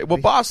 It's crazy. Well,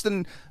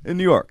 Boston and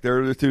New York,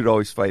 they're the two that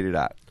always fight it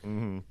out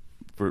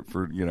for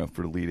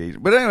the lead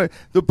agent. But anyway,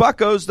 the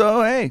Buccos,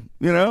 though, hey,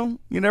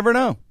 you never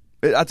know.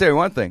 I'll tell you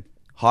one thing: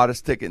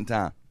 hottest ticket in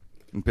town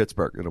in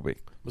Pittsburgh. It'll be.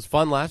 It was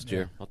fun last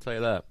year. I'll tell you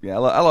that. Yeah,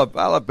 I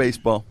love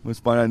baseball. It was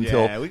fun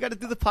until we got to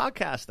do the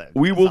podcast then.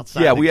 we will.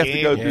 Outside Yeah, the we have to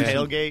game, go do some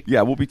tailgate.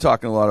 Yeah, we'll be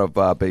talking a lot of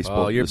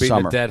baseball Oh, you're this beating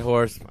summer. a dead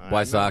horse,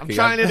 Wysocki. I'm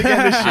trying it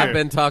again this year. I've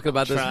been talking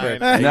about this Trying.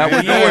 for Now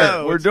we're doing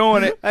Yeah. it. We're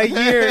doing it. A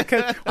year,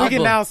 'cause we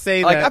can now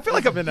say Like that. I feel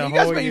like It's been a you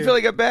guys whole make me year. feel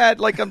like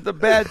I'm the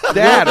bad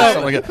dad or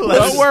something like that.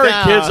 Let us Don't worry,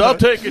 down. kids. I'll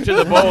take you to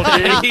the ball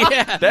game.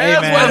 Yeah.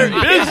 Dad's man. when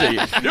they're busy.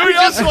 Do you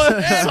just want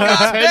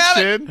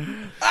Attention.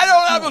 I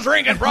don't have a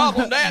drinking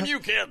problem, Dad. You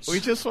kids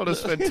We just want to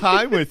spend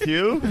time with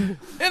you.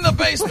 in the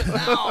basement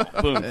now.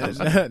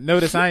 Boom.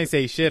 Notice I ain't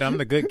say shit. I'm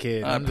the good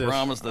kid. I I'm just,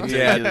 promise to take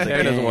Yeah, you to the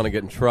Terry doesn't game. want to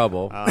get in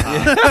trouble. He's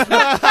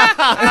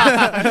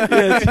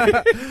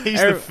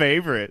the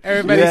favorite.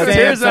 Everybody's Yeah, saying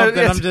Terry's not-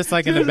 something. yes. I'm just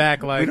like in the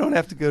back, We like, don't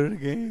have to go to the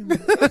game.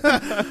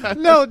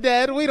 no,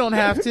 Dad, we don't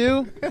have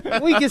to.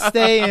 We can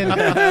stay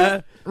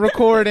and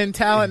record in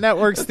Talent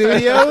Network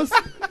studios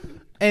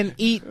and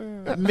eat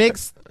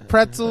mixed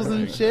pretzels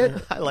and shit.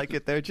 I like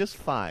it there just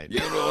fine. You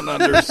don't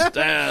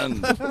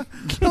understand.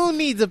 Who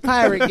needs a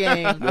pirate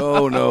game?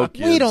 No,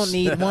 kids. We don't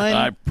need one.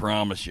 I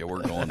promise you,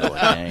 we're going to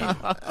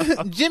a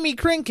game. Jimmy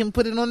Crink can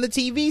put it on the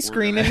TV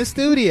screen in the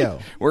studio.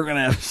 We're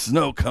gonna have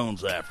snow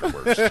cones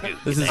afterwards.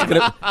 This is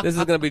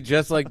gonna be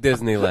just like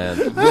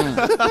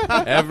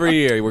Disneyland. Every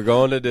year we're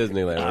going to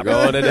Disneyland. We're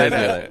going to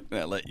Disneyland.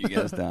 I let you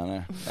guys down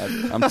there.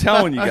 I'm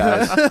telling you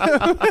guys,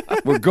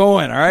 we're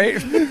going. All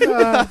right.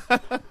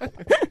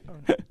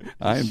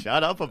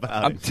 Shut up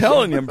about I'm it.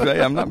 telling you,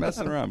 I'm not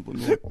messing around.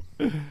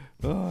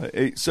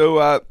 Hey,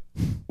 so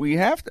we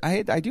have.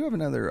 I do have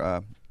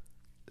another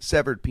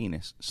severed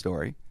penis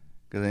story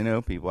because I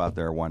know people out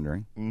there are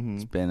wondering.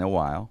 It's been a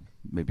while,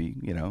 maybe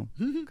a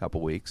couple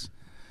weeks.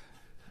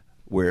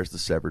 Where's the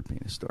severed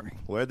penis story?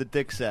 Where the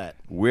dick's at?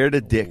 Where the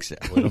dick's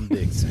at? Where them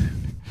dicks at?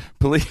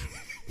 Police.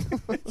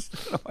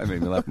 I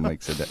made me laugh when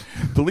Mike said that.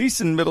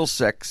 Police in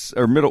Middlesbrough.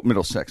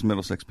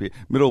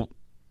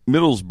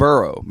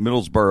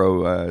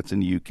 It's in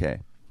the UK,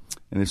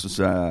 and this was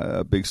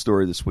a big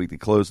story this week. They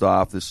closed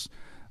off this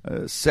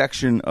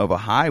section of a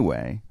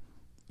highway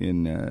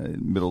in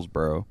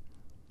Middlesbrough.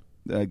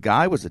 A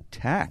guy was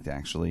attacked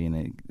actually,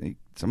 and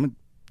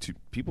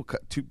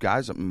two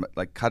guys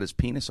cut his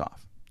penis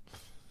off.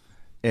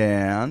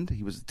 And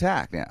he was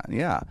attacked.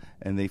 Yeah.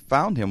 And they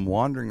found him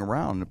wandering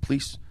around. The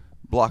police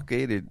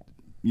blockaded,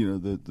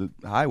 the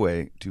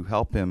highway to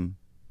help him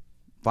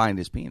find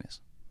his penis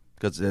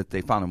because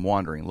they found him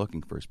wandering,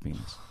 looking for his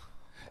penis.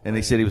 And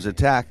they said he was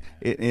attacked.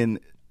 In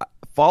a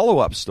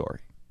follow-up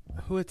story,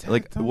 Who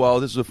attacked him? well,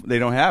 this is they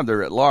don't have.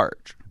 They're at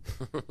large,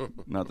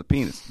 not the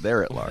penis.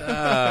 They're at large.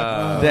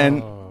 Then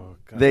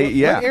they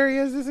What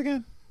area is this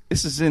again?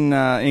 This is in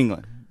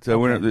England. So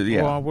we're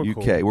Well, UK.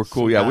 cool. We're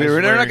cool. Yeah, Guys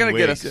they're not wearing going to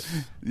get wigs. us.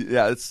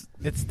 Yeah,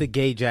 it's the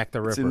gay Jack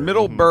the Ripper. It's in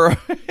Middlesbrough,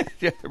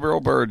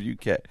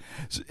 Middlesbrough, UK.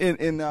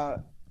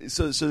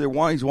 So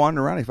he's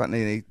wandering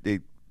around.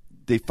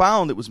 They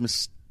found it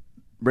was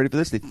ready for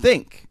this. They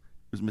think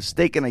it was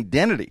mistaken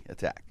identity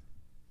attack.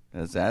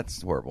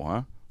 That's horrible,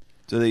 huh?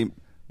 So they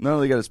not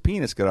only got his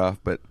penis cut off,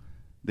 but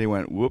they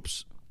went,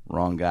 "Whoops,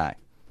 wrong guy."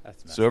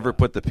 So whoever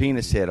put the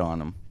penis hit on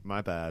him,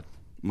 My bad.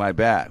 my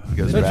bad. He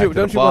goes Don't back you- to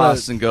don't the you wanna-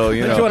 boss and go,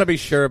 Don't you want to be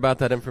sure about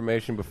that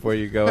information before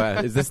you go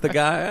out? Is this the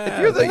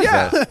guy?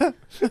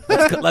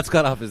 Let's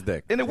cut off his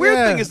dick. And the weird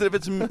Yeah. thing is that if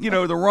it's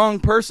the wrong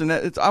person,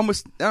 it's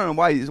almost I don't know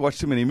why he's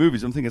watched too many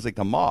movies. I'm thinking it's like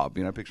the mob.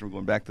 I picture him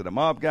going back to the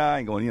mob guy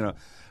and going,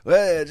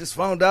 well, I just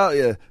found out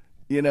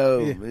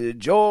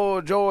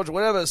George,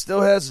 whatever,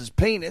 still has his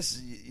penis.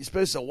 You're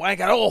supposed to wank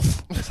it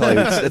off.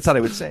 That's how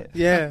they would say it.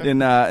 Yeah.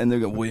 And they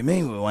go, what do you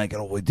mean we wank it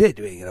off? We did.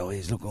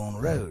 He's looking on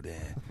the road.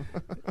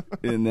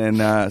 And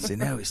then say,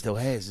 no, he still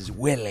has his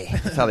willy.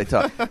 That's how they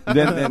talk.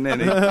 Then they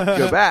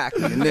go back.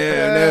 And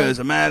there's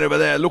a man over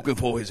there looking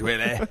for his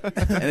willy. And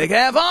they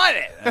can't find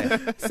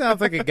it.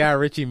 Sounds like a Guy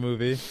Ritchie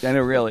movie. I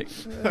know, really.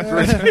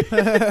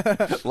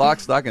 Lock,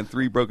 stock, and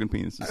 3 broken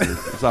penises.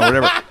 It's not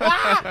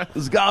whatever.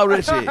 It's Guy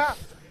Ritchie.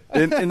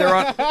 And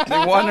they're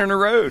wandering the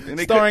road. And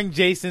they Starring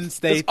Jason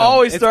Statham. It's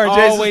always starring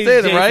Jason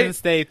Statham, right? Jason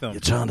Statham.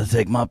 You're trying to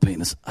take my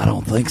penis? I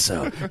don't think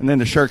so. And then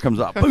the shirt comes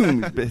off.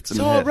 Boom. Hits him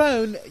in the head.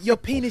 Tyrone, your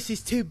penis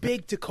is too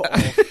big to cut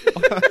off.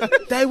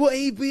 They won't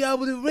even be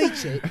able to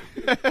reach it.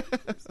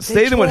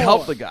 Statham would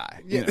help the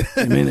guy. You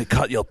mean to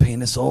cut your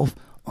penis off?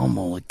 I'm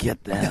gonna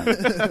get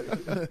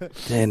that.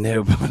 Then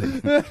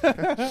nobody.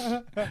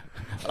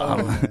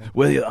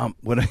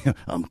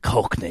 I'm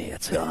Cockney.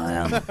 That's who I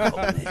am.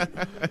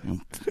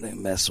 Cockney. They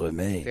mess with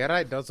me. Yeah,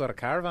 right. Those are a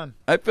caravan.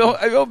 I feel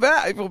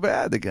bad. I feel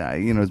bad. The guy,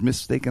 his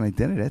mistaken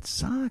identity. That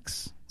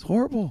sucks. It's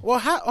horrible. Well,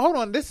 hold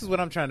on. This is what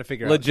I'm trying to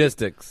figure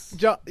Logistics.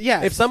 out.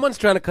 Yeah. If someone's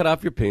trying to cut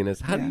off your penis,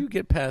 how do you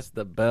get past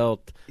the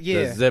belt,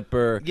 Yeah. the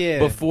zipper, Yeah.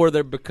 before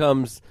there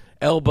becomes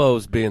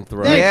elbows being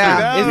thrown?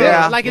 Yeah. Is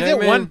Yeah. it, like, is Yeah, it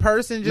man. one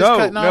person just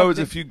cutting off? No, it's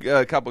a few,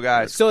 couple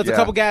guys. So it's a Yeah.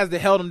 couple guys that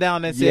held him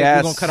down and said, Yes.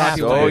 we're going to cut off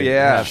your Oh, leg.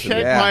 yeah.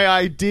 Check Yeah. my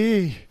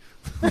ID.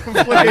 I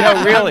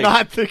know, really. I'm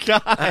not the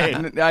guy.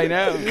 I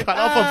know. Cut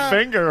off a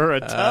finger or a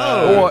toe.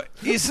 Oh,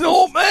 it's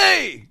not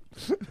me.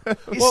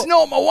 It's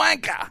not my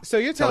wanker. So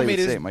you're That's how telling me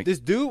they would say it, Mike. this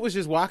dude was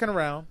just walking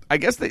around. I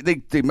guess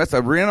they must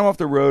have ran him off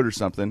the road or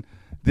something.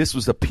 This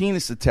was a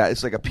penis attack.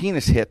 It's like a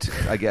penis hit,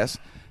 I guess.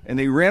 And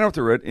they ran off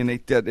the road and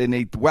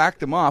they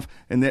whacked him off.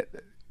 And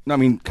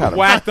cut him.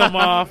 Whacked him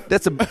off.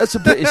 That's a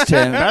British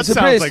term. That It's a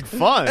sounds British- like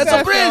fun. That's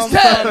a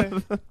British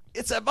term.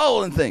 It's a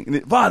violent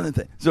thing.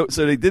 So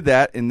they did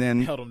that, and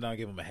then Held him down,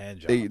 gave him a hand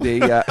job. they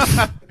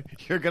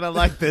You're going to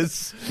like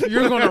this.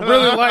 You're going to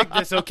really like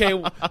this, okay?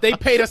 They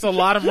paid us a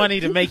lot of money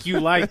to make you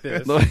like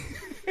this.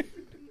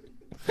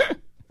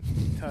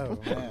 Oh,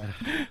 man.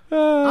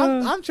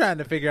 I'm trying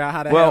to figure out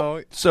how the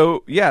hell.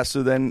 So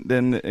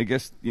then I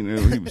guess he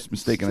was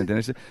mistaken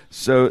identity.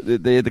 So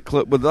they had to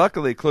but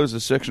luckily they closed a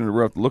section of the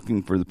road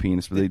looking for the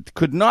penis, but they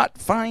could not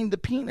find the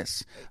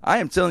penis. I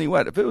am telling you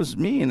what, if it was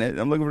me and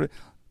I'm looking for it,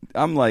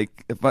 I'm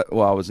like, I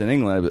was in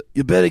England, but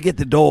you better get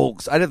the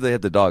dogs. I'd have to have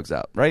the dogs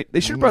out, right?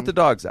 They should have brought the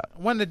dogs out.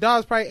 One of the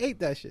dogs probably ate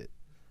that shit.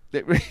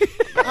 They-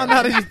 I don't know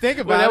how you think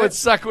about Well, that it. would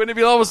suck. Wouldn't it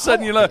be all of a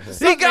sudden you like, he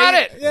Something- got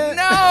it? yeah.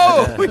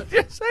 No, we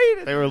just ate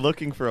it. They were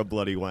looking for a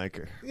bloody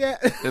wanker. Yeah.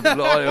 A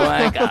bloody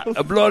wanker.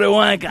 A bloody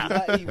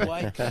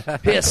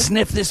wanker. Here,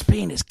 sniff this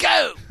penis.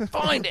 Go!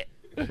 Find it.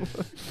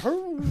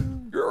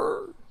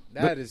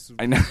 That is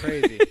I know.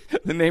 crazy.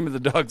 The name of the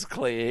dog's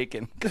Clay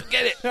Aiken. Go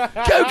get it.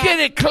 Go get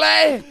it,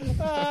 Clay.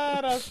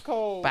 That's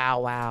cold.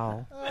 Bow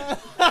wow.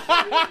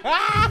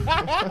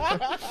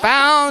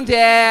 Found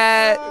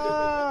it.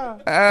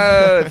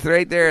 Oh, it's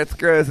right there. It's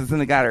gross. It's in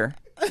the gutter.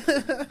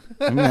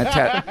 I'm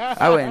gonna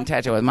I wouldn't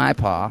touch it with my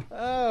paw.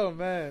 Oh,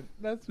 man.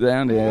 That's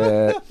Found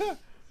it.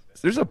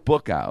 There's a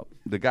book out.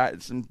 The guy,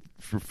 some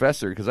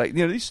professor, because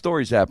these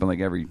stories happen like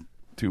every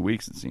 2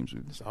 weeks. It seems.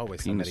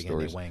 always Penis somebody getting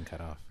their stories. wang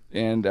cut off.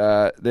 And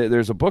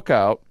there's a book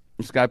out.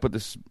 this guy put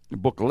this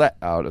booklet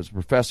out as a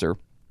professor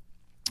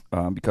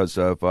because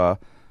of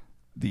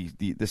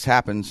this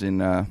happens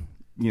in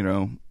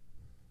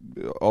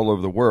all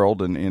over the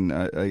world, and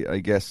I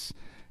guess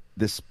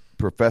this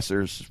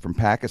professor's from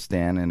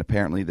Pakistan, and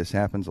apparently this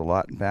happens a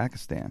lot in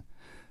Pakistan.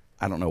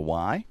 I don't know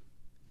why,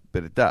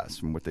 but it does.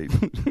 From what they,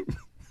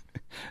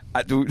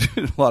 I do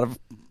a lot of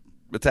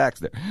attacks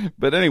there.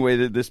 But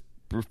anyway, this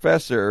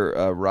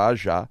professor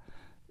Raja,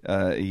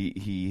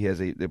 he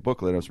has a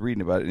booklet I was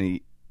reading about, and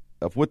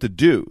of what to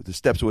do, the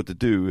steps of what to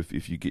do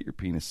if you get your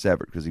penis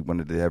severed, because he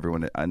wanted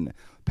everyone in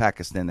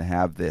Pakistan to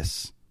have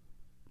this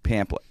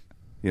pamphlet,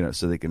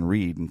 so they can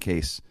read in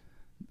case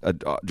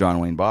John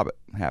Wayne Bobbitt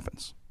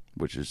happens,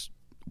 which is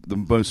the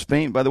most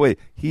famous. By the way,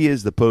 he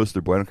is the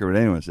poster boy, I don't care what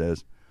anyone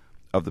says,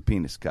 of the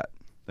penis cut.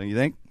 Don't you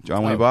think?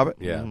 John Wayne Bobbitt?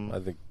 Yeah, I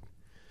think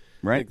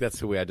that's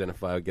who we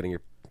identify with getting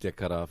your dick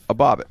cut off. A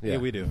Bobbitt. Yeah,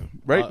 we do.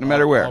 Right? No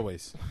matter where.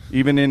 Always.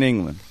 Even in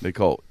England, they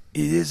call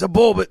it is a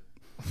Bobbitt.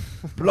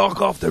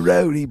 Block off the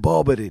road, he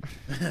Bobbitted.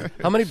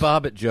 How many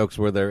Bobbitt jokes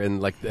were there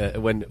in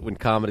when the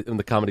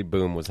comedy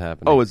boom was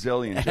happening? Oh, a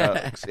zillion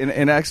jokes.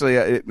 And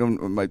actually,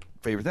 my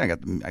favorite thing,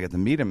 I got to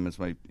meet him as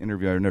my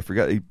interviewer. I never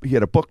forgot. He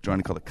had a book, John,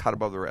 called "A Cut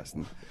Above the Rest,"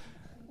 and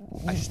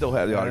I still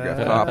have the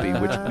autographed copy,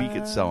 which we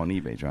could sell on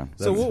eBay, John.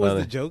 So what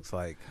was the jokes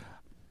like?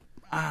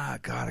 God,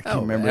 I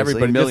can't remember. Everybody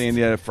It's like a million,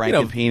 just,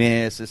 Franken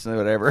penis, this and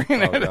whatever.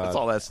 It's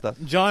all that stuff.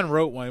 John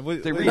wrote one.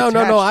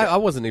 No, I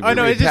wasn't even. Oh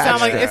no, it just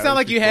sounded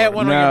like you had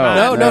one on your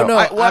mind.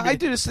 No. I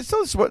do this. I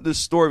tell this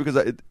story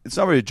because it's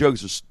not really a joke.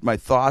 It's just my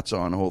thoughts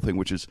on the whole thing,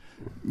 which is,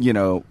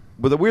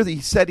 but the weird thing,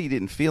 he said he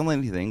didn't feel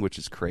anything, which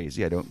is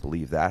crazy. I don't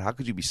believe that. How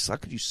could you be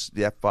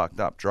that fucked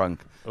up,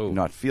 drunk, and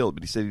not feel it?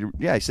 But he said,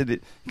 he said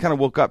it. He kind of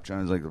woke up, John.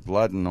 It was like the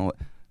blood and all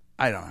that.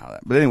 I don't know how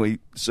that. But anyway,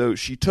 so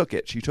she took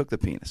it. She took the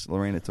penis.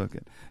 Lorena took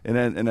it, and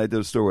I did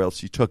a story where else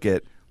she took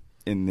it,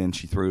 and then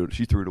she threw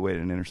it away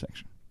at an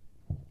intersection,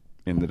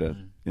 into the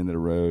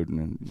road, and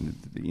then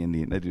the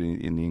Indian. They do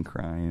the Indian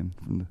crying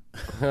from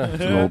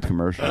an old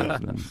commercial.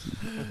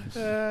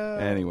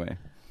 Anyway.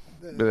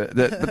 But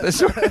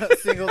the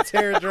single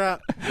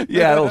teardrop.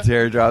 Yeah, little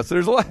teardrop. So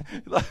there's a lot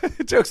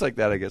of jokes like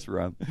that, I guess,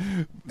 Ron.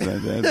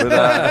 That's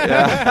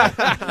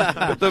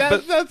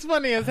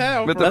funny as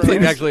hell. But that's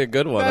actually a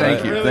good one.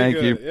 Thank you, really thank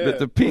good, you. yeah. But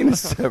the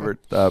penis severed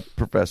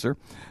professor,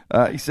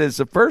 he says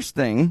the first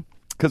thing,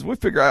 because we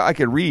figure I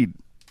could read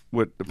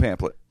what the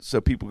pamphlet,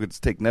 so people could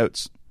take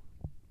notes.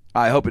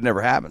 I hope it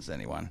never happens to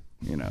anyone,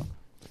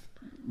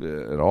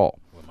 at all.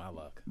 With my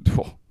luck,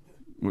 Well,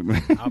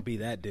 I'll be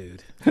that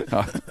dude.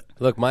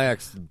 Look, my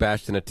ex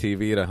bashed in a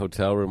TV in a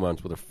hotel room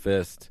once with her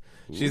fist.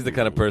 She's the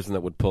kind of person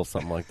that would pull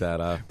something like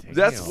that off.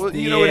 That's what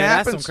Yeah, what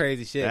that's happens. some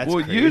crazy shit.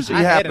 Well, usually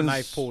I had happens. a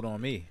knife pulled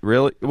on me.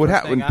 Really? What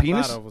First happened? thing I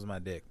Penis? thought of was my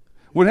dick.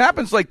 What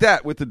happens like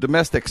that with the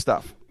domestic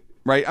stuff,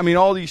 right? I mean,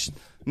 all these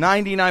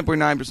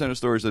 99.9% of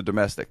stories are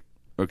domestic,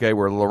 okay,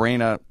 where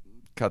Lorena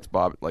cuts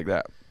Bob like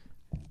that.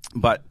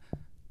 But,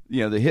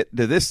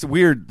 this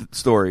weird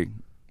story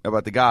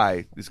about the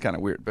guy is kind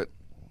of weird, but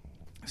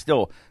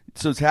still.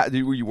 So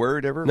were you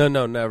worried ever? No,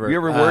 never. Were you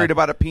ever worried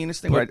about a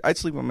penis thing? I'd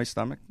sleep on my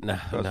stomach. No.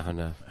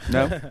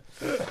 No?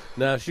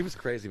 No, she was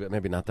crazy, but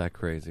maybe not that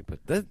crazy. But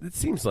it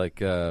seems like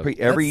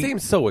that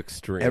seems so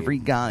extreme. Every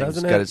guy who's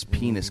doesn't got it? his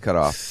penis cut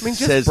off I mean,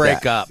 just says break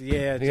that. up.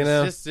 Yeah,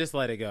 just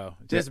let it go.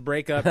 Just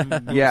break up and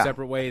move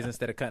separate ways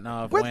instead of cutting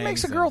off. What wangs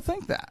makes a girl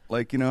think that?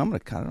 Like, I'm going to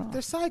cut it off.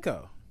 They're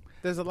psycho.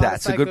 There's a lot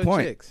That's of a psycho good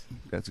point. chicks.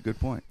 That's a good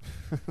point.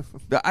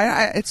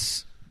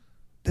 It's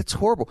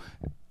horrible.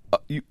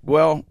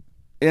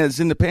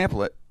 As in the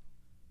pamphlet,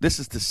 this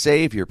is to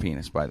save your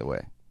penis, by the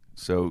way.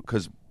 So,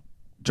 because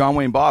John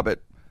Wayne Bobbitt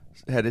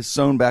had his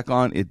sewn back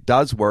on, it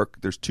does work.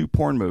 There's 2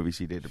 porn movies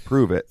he did to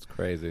prove it. It's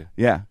crazy.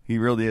 Yeah, he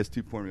really has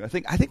 2 porn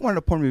movies. I think one of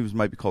the porn movies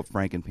might be called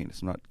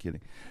Frankenpenis. I'm not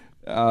kidding.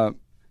 But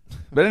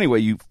anyway,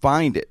 you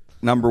find it.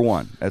 Number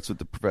 1. That's what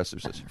the professor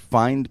says.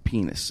 Find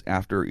penis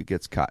after it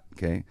gets cut.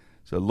 Okay,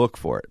 so look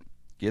for it.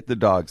 Get the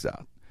dogs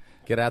out.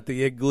 Get out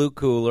the igloo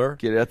cooler.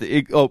 Get out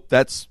the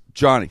that's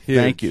Johnny. Huge.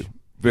 Thank you.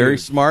 Very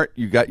Huge. smart.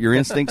 You got your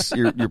instincts.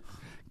 Your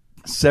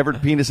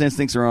severed penis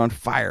instincts are on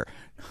fire.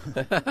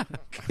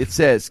 It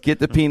says get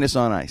the penis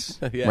on ice.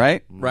 Yeah.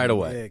 Right? Right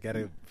away. Yeah,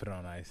 gotta put it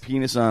on ice.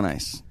 Penis on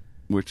ice,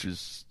 which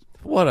is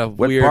What a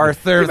what weird. bar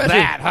there's Imagine-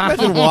 that, huh?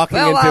 Imagine walking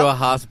into a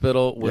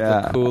hospital with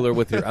Yeah. a cooler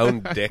with your own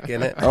dick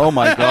in it. Oh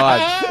my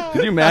God!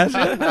 Could you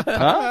imagine?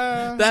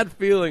 Huh? That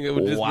feeling, it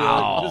would just be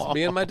Wow. like, just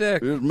me and my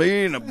dick. There's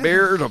me and a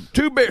beer, a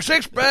 2 beer,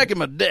 6-pack, and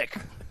my dick.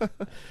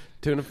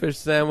 Tuna fish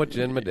sandwich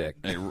and my dick.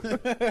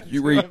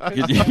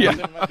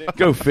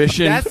 Go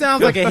fishing. That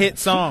sounds like a hit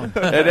song.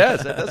 It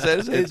is. That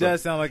is. It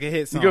does sound like a hit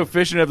You song. go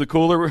fishing, have the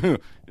cooler. You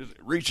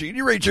reach here,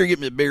 get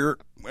me a beer.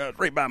 Well, it's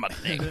right by my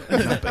dick.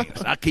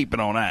 I keep it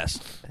on ice.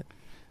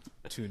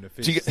 Tuna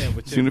fish So you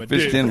sandwich in tuna my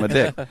fish dick. in my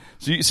dick.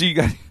 So you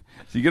get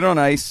it on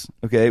ice,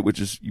 okay? Which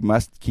is you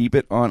must keep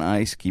it on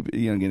ice. Keep it,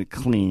 get it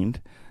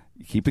cleaned.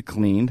 You keep it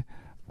cleaned.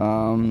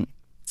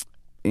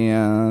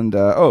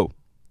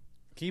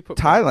 Can you put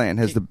Thailand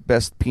has the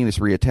best penis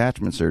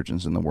reattachment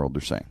surgeons in the world, they're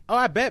saying. Oh,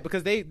 I bet,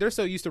 because they're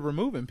so used to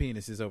removing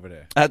penises over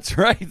there. That's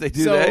right. They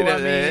do So, that. I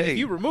mean, if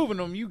you removing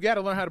them, you got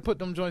to learn how to put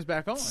them joints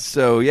back on.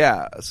 So,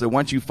 yeah. So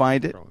once you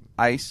find it,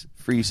 ice,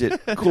 freeze it,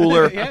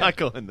 cooler, I'm not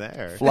going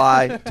there.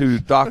 fly to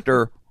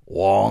Dr.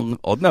 Wong.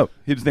 Oh, no.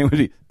 His name would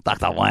be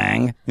Dr.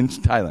 Wang in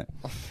Thailand.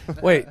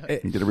 Wait,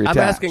 Get it I'm reattached.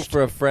 asking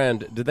for a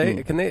friend. Do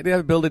they can they have the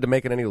ability to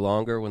make it any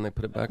longer when they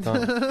put it back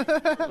on?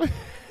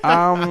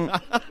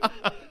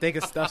 They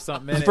can stuff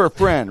something in For a it.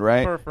 friend,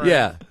 right? For a friend.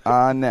 Yeah.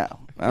 No.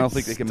 I don't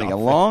think they can make it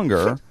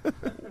longer.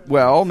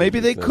 Well, maybe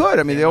they could.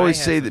 I mean, they always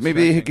might say have that some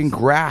maybe they can stretchings.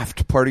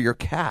 graft part of your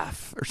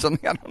calf or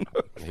something. I don't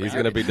know. He's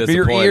going to be Maybe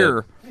your disappointed.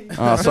 ear.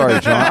 Oh, sorry,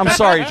 John. I'm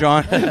sorry,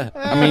 John.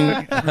 I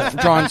mean,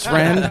 John's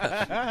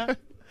friend.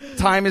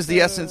 Time is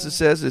the essence, it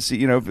says.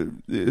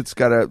 It's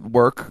got to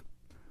work,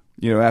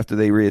 after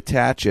they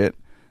reattach it.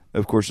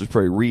 Of course, there's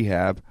probably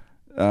rehab.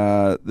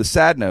 The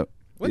sad note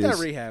What's is,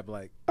 that rehab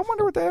like? I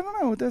wonder I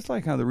don't know what that's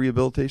like, the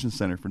rehabilitation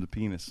center for the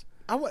penis.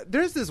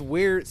 There's this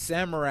weird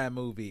samurai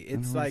movie.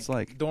 It's know what it's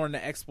like. during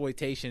the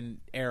exploitation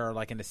era,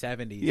 like in the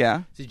 70s.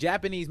 Yeah. It's a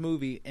Japanese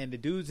movie, and the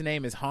dude's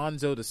name is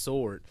Hanzo the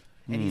Sword,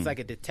 and he's like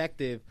a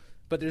detective.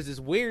 But there's this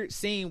weird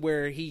scene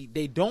where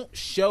they don't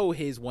show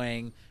his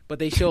wang, but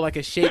they show like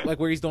a shape, like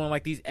where he's doing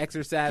like these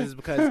exercises,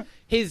 because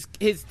his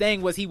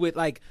thing was he would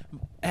like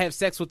have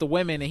sex with the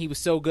women, and he was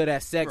so good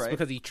at sex Right.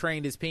 because he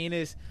trained his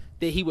penis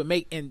that he would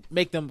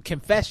make them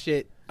confess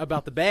shit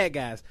about the bad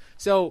guys.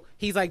 So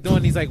he's like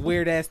doing these like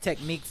weird ass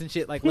techniques and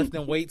shit, like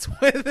lifting weights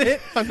with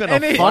it. I'm gonna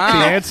And fuck the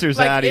answers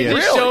like, out of it you.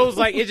 just shows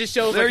There like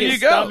you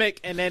his go.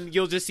 stomach, and then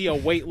you'll just see a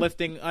weight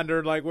lifting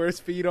under like where his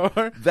feet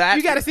are. That-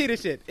 you got to see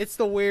this shit. It's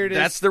the weirdest.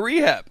 That's the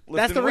rehab.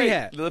 That's the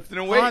rehab. Lifting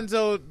and weight.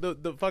 Hanzo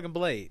the fucking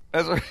blade.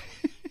 That's right.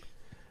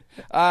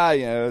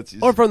 It's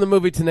just, Or from the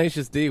movie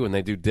Tenacious D when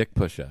they do dick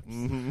push-ups.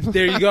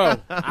 There you go.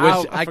 Which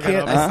I forgot can't.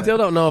 about I that. still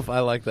don't know if I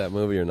like that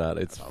movie or not.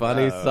 It's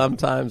funny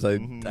sometimes.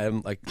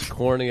 I'm like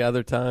corny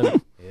other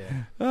times.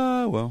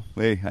 well,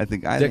 hey, I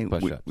think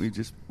push-ups.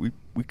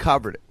 we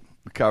covered it.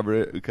 We covered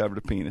it. We covered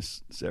a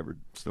penis severed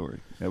story.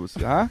 That was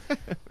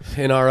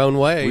In our own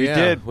way. We yeah,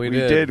 did. We We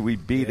did. did. We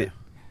beat it.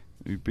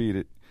 We beat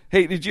it.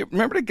 Hey, did you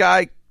remember the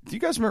guy? Do you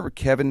guys remember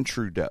Kevin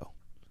Trudeau,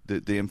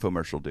 the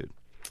infomercial dude?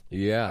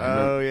 Yeah.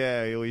 Oh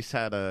yeah, he always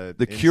had a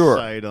The cure.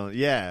 insight on The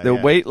yeah.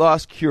 weight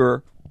loss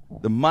cure.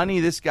 The money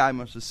this guy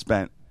must have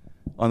spent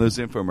on those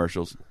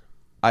infomercials.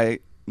 I'm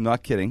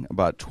not kidding.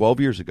 About 12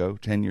 years ago,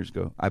 10 years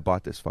ago, I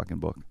bought this fucking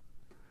book.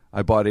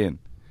 I bought in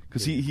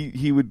because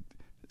he would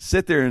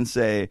sit there and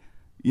say,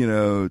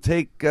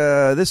 take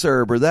this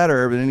herb or that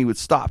herb, and then he would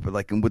stop it,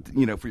 like, and with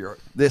for your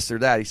this or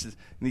that. He says,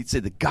 and he'd say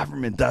the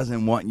government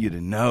doesn't want you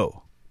to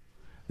know.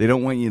 They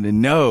don't want you to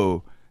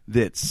know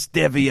that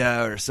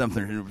stevia or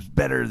something was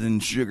better than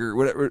sugar,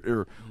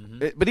 whatever.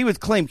 But he would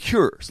claim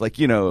cures, like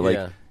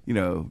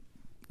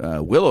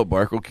willow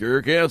bark will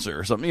cure cancer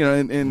or something,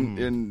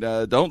 and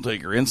don't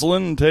take your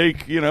insulin,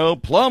 take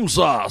plum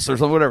sauce or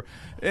something, whatever.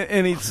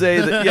 And he'd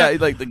say that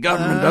like the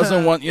government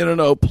doesn't want you to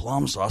know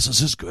plum sauce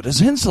is as good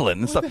as insulin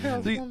and stuff.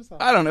 So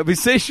I don't know if he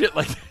say shit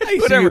like that. So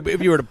Whatever.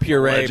 if you were to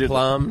puree Allegedly.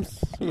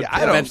 plums, it would Yeah,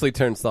 I don't- eventually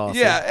turn saucy.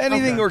 Yeah,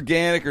 anything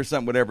organic or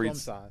something, whatever. Plum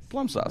it's sauce.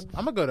 Plum sauce.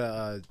 I'm gonna go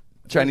to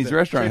Chinese what is it?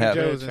 restaurant Trader have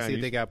it. Joe's and see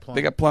if they got plum.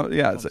 They got plum.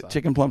 Yeah, it's like sauce.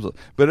 chicken plum sauce.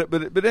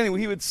 But anyway,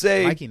 he would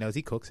say Mikey knows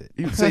he cooks it.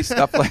 he would say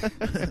stuff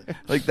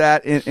like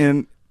that,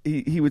 and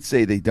he would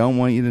say they don't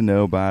want you to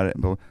know about it.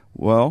 But,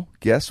 well,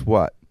 guess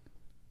what?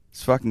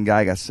 This fucking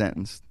guy got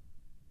sentenced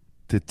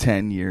to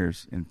 10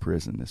 years in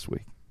prison this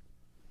week.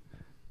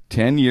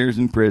 10 years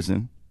in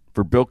prison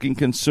for bilking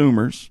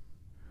consumers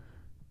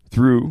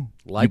through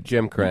Like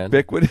Jim Cran.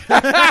 ubiquitous.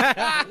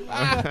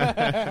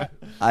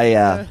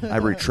 I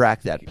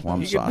retract that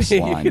plum sauce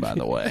line, by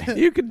the way.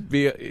 You could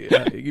be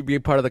a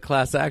part of the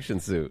class action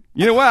suit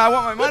You know what? I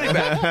want my money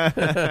back.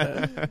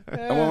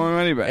 I want my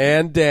money back.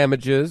 and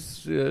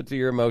damages to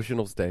your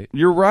emotional state.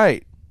 You're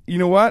right. You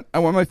know what? I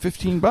want my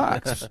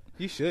 $15.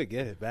 You should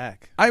get it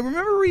back. I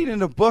remember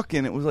reading a book,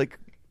 and it was like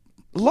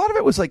a lot of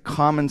it was like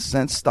common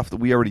sense stuff that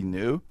we already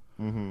knew.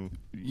 Mm-hmm.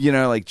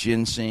 Like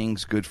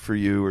ginseng's good for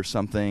you or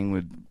something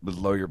would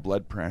lower your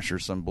blood pressure,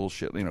 some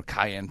bullshit.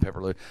 Cayenne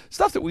pepper,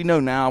 stuff that we know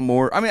now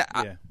more. I mean,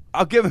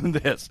 I'll give him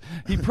this.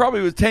 He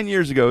probably was 10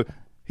 years ago.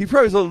 He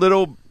probably was a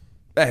little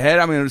ahead.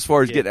 I mean, as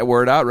far as getting that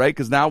word out, right?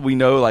 Because now we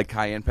know like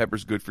cayenne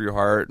pepper's good for your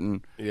heart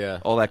and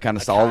all that kind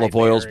of stuff. Olive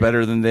oil's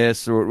better than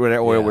this or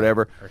whatever, oil,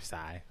 whatever. Or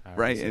Psy.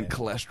 Right, and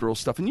cholesterol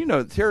stuff,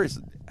 and Terry's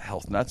a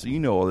health nut, so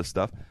all this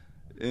stuff.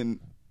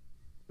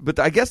 But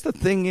I guess the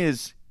thing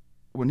is,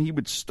 when he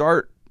would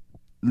start,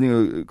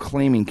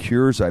 claiming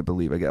cures, I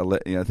believe, I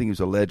think he was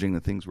alleging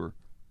that things were.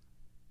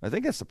 I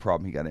think that's the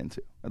problem he got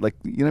into. Like,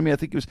 what I mean? I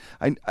think he was.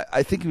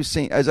 I think he was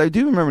saying, as I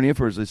do remember the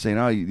influencers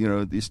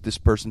saying, this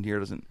person here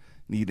doesn't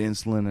need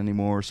insulin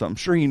anymore or something. I'm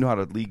sure he knew how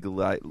to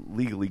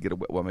legally get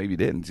away. Well, maybe he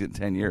didn't. He's getting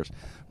 10 years,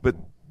 but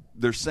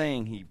they're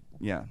saying he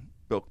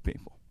bilked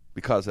people.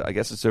 Because I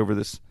guess it's over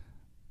this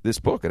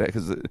book.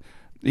 Because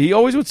he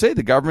always would say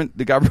the government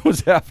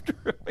was after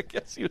him. I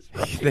guess he was.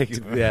 They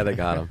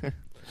got him.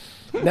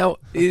 Now,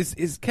 is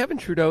Kevin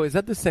Trudeau, is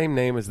that the same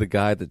name as the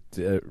guy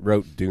that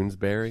wrote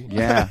Doonesbury?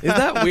 Yeah. Is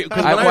that weird?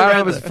 'Cause I when don't know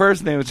read his that-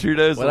 first name.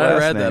 Trudeau's the When I last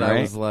read name, that, right?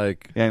 I was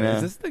like, Yeah, I know.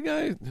 is this the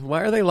guy?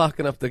 Why are they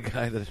locking up the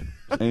guy that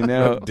I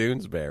know. wrote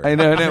Doonesbury? I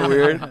know, isn't that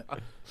weird?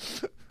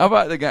 How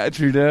about the guy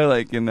Trudeau,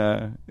 like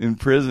in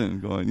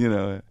prison, going,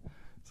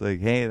 it's like,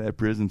 hey, that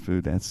prison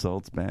food, that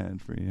salt's bad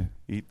for you.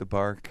 Eat the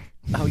bark.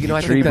 Oh,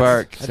 I tree think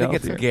bark. I think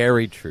it's healthier.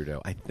 Gary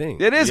Trudeau. I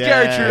think It is Yeah,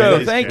 Gary Trudeau.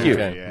 it is Thank you.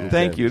 Gary, yeah.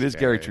 Thank you. It It's is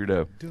Gary Gary.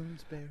 Trudeau.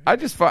 I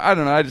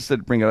don't know. I just said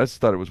to bring it. I just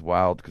thought it was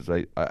wild because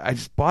I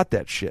just bought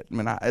that shit. I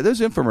mean,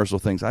 those infomercial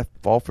things, I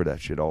fall for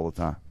that shit all the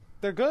time.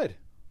 They're good.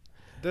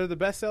 They're the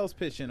best sales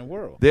pitch in the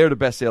world. They're the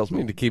best we need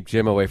salesmen. to keep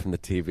Jim away from the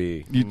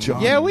TV. You,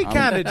 John. Yeah, we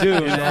kind of do.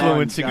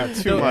 Influencing him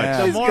too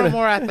much. The more and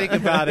more I think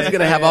about it, He's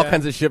gonna have all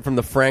kinds of shit from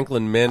the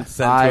Franklin Mint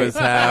sent to his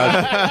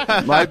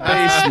house. My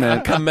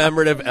basement.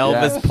 Commemorative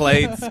Elvis Yeah.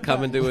 plates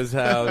coming to his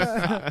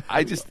house.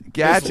 I just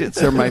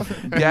gadgets are my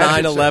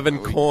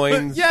 9/11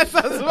 coins. Yes,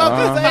 I was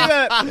about to say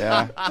that.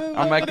 Yeah,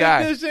 I'm that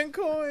guy. Edition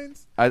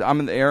coins.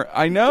 I'm in the air.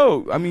 I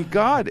know. I mean,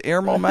 God,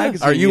 Air Mall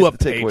magazine. Are you a have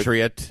to take away-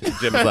 patriot?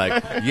 Jim's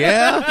like,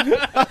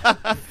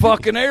 yeah.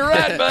 Fucking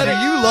A-Rad,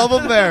 buddy. You love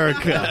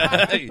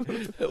America.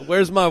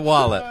 Where's my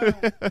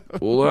wallet?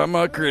 Well, I'm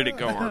a credit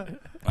card.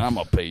 I'm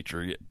a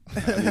patriot. I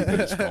need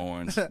these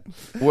coins.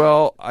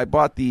 Well, I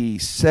bought the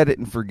set it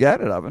and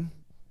forget it oven.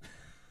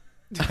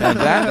 Have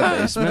that in the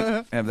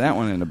basement. Have that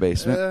one in the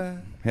basement.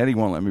 Hetty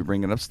won't let me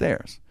bring it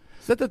upstairs.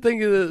 Is that the thing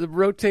that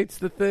rotates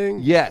the thing?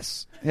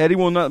 Yes. Hetty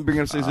will not bring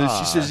it upstairs.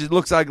 She says it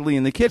looks ugly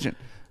in the kitchen,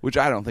 which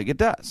I don't think it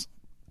does.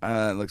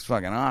 It looks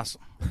fucking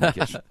awesome in the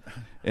kitchen.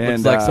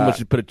 And, Looks like someone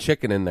should put a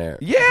chicken in there.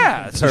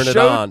 Yeah. It's Turn a it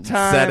on,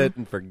 showtime. set it,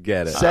 and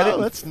forget it. Set it.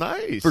 That's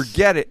nice.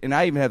 Forget it. And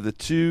I even have the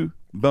 2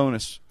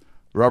 bonus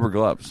rubber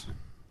gloves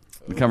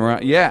to come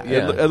around. Yeah,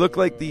 Yeah. It looked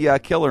like the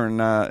killer in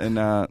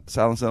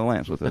Silence of the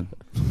Lambs with like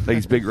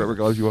these big rubber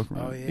gloves you walk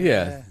around. Oh,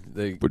 Yeah.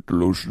 They, Put the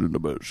lotion in the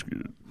basket.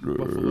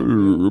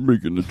 I'm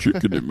making the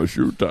chicken in my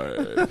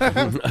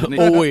showtime.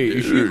 oh, wait.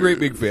 Is she a great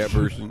big fat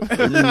person? I'm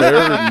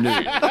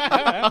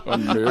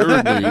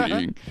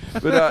marinating.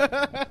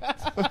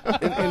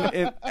 But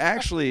and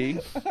actually,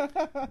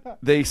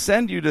 they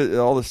send you to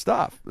all the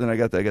stuff. Then I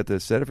got the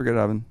set it forget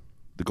oven,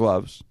 the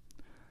gloves,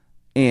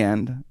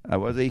 and I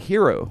was a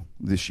hero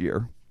this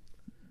year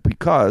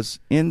because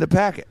in the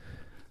packet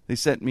they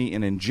sent me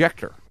an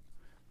injector,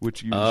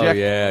 which you Oh, inject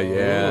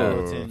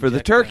yeah. for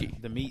the turkey.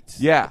 The meats.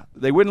 Yeah,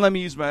 they wouldn't let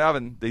me use my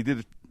oven. They did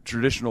a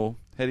traditional.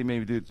 Hetty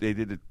maybe did. They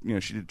did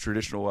it. She did a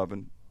traditional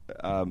oven.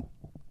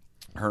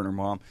 Her and her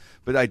mom.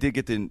 But I did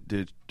get to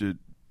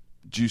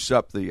juice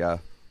up the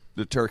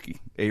turkey,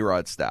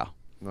 A-Rod style,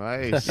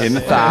 Nice. in the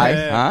thigh,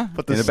 huh?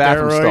 Put the in the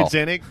bathroom steroids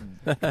stall. in it.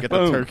 Get the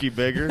Boom. turkey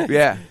bigger.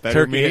 Yeah.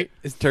 Better meat.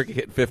 His turkey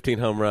hit 15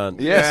 home runs.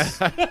 Yes.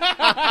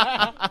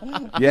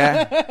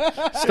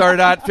 Yeah.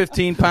 Started out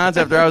 15 pounds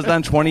after I was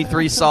done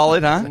 23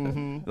 solid, huh?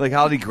 Like,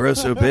 how did he grow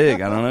so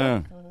big? I don't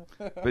know.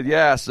 But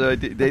yeah, so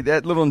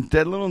that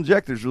little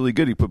injector is really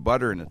good. You put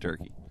butter in the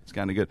turkey. It's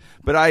kind of good.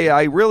 But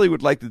I really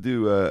would like to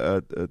do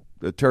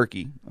a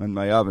turkey on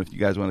my oven if you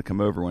guys want to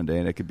come over one day,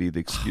 and it could be the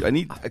excuse. I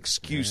need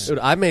excuse. Dude,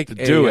 I make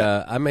do it.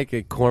 I make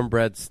a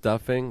cornbread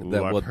stuffing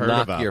that Ooh, I've will heard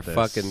knock about your this.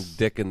 fucking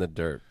dick in the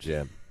dirt,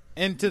 Jim.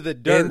 Into the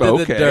dirt. Into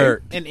Okay. the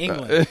dirt. In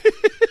England.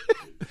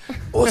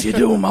 What you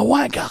doing, my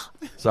wanker?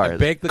 Sorry,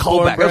 Bake the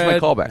callback. cornbread.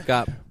 That's my callback.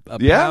 Got a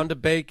Yeah? pound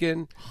of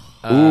bacon.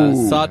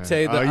 Ooh.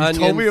 Saute the Oh, you onions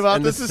told me about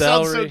and this. the This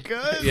sounds so celery.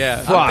 good.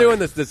 Yeah, Fuck. I'm doing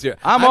this year.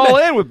 I'm I all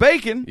bet- in with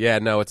bacon. Yeah,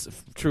 no, it's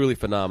truly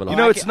phenomenal. You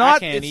know, I it's can't- not. I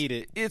can't it's, eat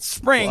it. It's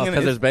spring. because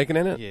and there's bacon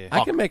in it. Yeah.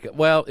 I can make it.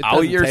 Well, it oh,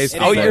 doesn't you're taste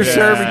oh, so you're good.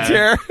 serving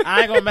chair. I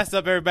ain't gonna mess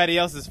up everybody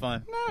else's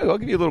fun. No, I'll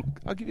give you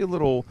a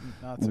little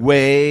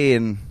whey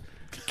and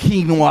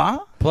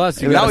quinoa.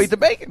 Plus, you And I'll gotta- eat the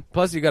bacon.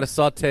 Plus, you got to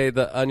saute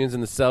the onions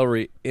and the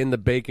celery in the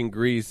bacon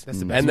grease, That's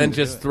the and best way then to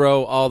just do it.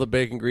 throw all the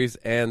bacon grease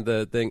and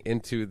the thing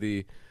into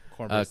the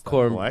Cornbread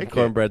style. Like it.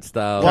 cornbread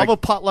style. We'll have a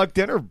potluck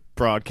dinner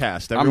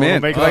broadcast. I'm Everyone will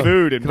in. make Hey,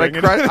 food and Can I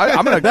bring crush? it.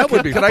 I'm gonna. That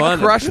would be Can I fun.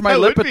 crush my That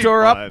would be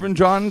Lipitor up fun. in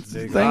John's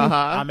thing?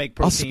 I make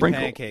I'll protein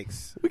sprinkle.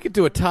 pancakes. We could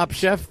do a Top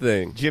Chef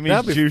thing. Jimmy's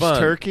That'd be juice fun.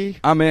 turkey.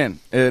 I'm in,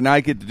 and I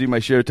get to do my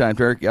Showtime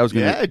turkey. I was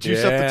gonna. Yeah,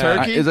 juice up the Yeah.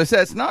 turkey. As I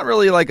said, it's not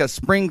really like a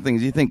spring thing.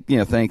 You think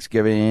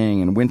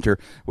Thanksgiving and winter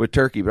with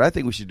turkey, but I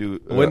think we should do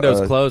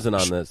Windows closing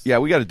on this. Yeah,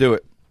 we got to do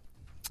it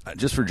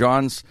just for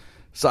John's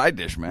side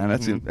dish, man.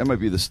 That might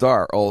be the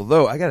star.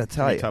 Although I got to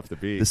tell Be you, tough to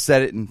beat. the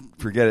set it and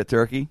forget it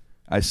turkey.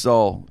 I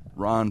saw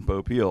Ron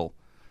Popeil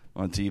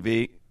on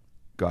TV.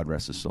 God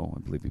rest his soul.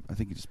 I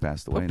think he just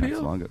passed away not Popeil?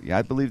 so long ago. Yeah,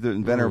 I believe the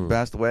inventor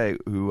passed away.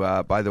 Who,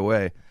 by the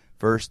way,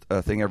 first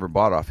thing I ever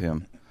bought off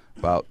him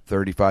about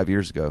 35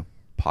 years ago.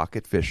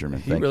 Pocket Fisherman.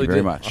 He Thank really you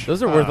very did. much.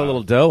 Those are worth a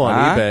little dough on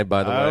Huh? eBay,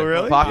 by the way. Oh,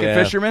 really? Pocket Yeah.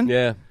 Fisherman?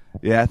 Yeah.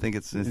 Yeah, I think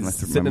it's my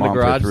sitting in the mom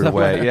garage threw it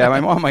away. somewhere? Yeah, my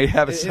mom might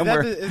have it Is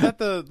somewhere. that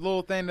the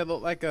little thing that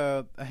looked like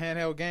a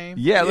handheld game?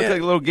 Yeah, it looked Yeah.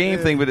 like a little game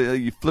thing, but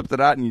you flipped it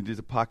out and you did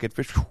a pocket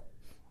fish.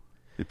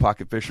 The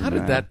pocket fisherman. How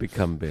did that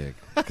become big?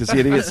 Because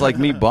idiots like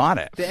me bought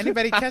it. Did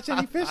anybody catch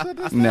any fish with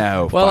this?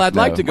 No. Well, fuck I'd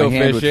like no. to go My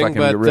hand would fishing,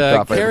 fucking get but ripped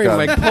off by the carrying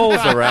my gun.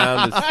 poles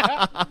around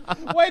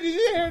is... Wait, did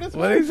you hear this?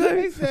 What did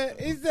he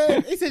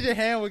say? He said your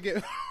hand would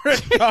get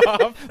ripped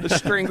off. The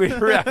string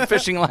would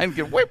fishing line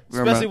get whip.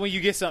 Especially when you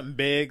get something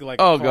big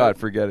like. Oh a God,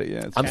 forget it.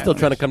 Yeah, it's I'm still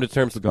trying to come to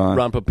terms with Gone.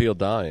 Ron Popeil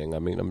dying. I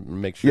mean,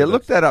 make sure. Yeah,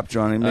 look that up,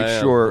 Johnny. Make I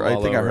am sure. I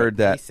all think I over heard it.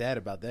 that. He's sad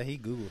about that. He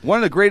googled it. One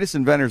of the greatest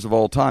inventors of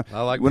all time.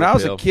 I like when I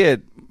was a Popeil.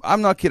 kid,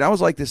 I'm not kidding. I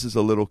was like this as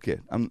a little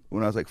kid.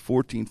 When I was like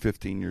 14,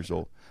 15 years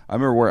old. I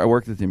remember where I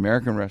worked at the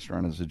American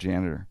restaurant as a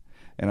janitor,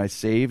 and I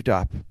saved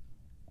up.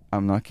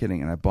 I'm not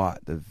kidding, and I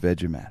bought the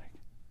Vegematic.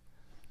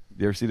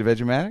 You ever see the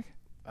Vegematic?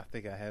 I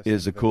think I have. It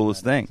is the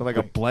coolest thing. So like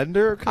a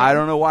blender? I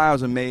don't know why I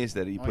was amazed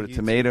that he On put a YouTube,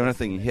 tomato in a I've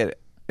thing, he seen hit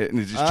it, and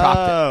he just chopped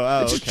it.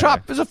 Oh, It just okay.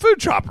 chopped. It's a food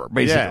chopper,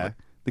 basically. Yeah.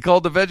 They call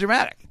it the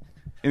Vegematic,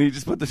 and he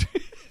just put the.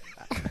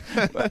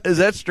 Is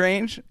that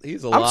strange?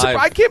 He's I'm alive. surprised.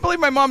 I can't believe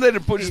my mom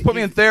didn't put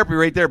me in therapy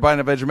right there buying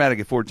a Vegematic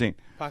at 14.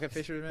 Pocket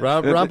fisherman.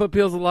 Ron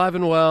Popeil's alive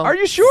and well. Are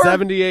you sure?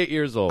 78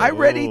 years old. I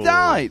read he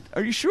died.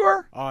 Are you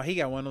sure? Oh, he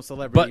got one of those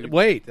celebrities. But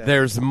wait,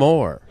 there's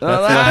more.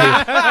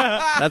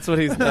 That's what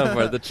he's known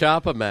for. The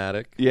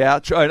Chop-O-Matic. Yeah,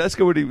 try. Let's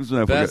go with he was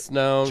known for. Best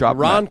known.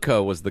 Chop-O-Matic.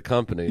 Ronco was the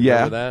company.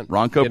 Yeah, Remember that?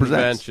 Ronco presents.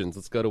 Inventions.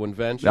 Let's go to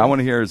Inventions. I want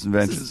to hear his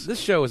inventions. This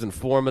show is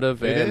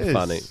informative It and is.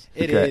 funny.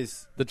 It Okay.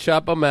 is. The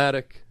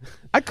Chop-O-Matic.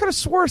 I could have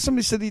swore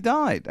somebody said he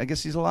died. I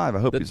guess he's alive. I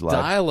hope The he's alive.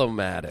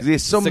 Dial-O-Matic. He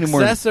has so many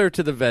more- Successor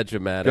to the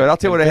Vegematic. Good. I'll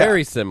tell you what I have.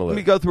 Very similar. Let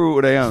me go through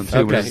what I own. Too,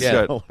 Okay, which is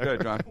yeah. Good.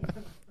 Good, John.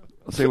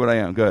 I'll see what I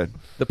own. Good.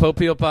 The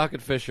Popeil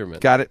Pocket Fisherman.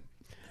 Got it.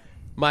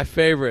 My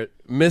favorite,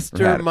 Had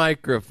Mr. it.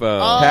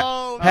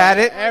 Microphone. Had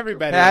it.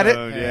 Everybody Had it.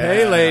 knows,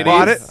 Hey, ladies.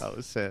 Bought it. That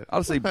was it.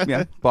 I'll say,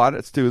 yeah, bought it.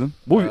 It's two of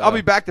them. I'll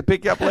be back to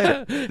pick you up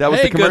later. That was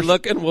Hey, the commercial. good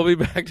looking. We'll be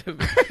back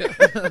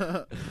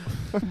to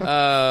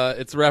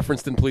it's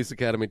referenced in Police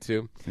Academy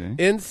 2. Okay.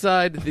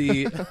 Inside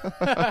the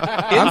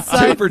I'm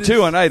 2 for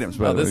 2 on items,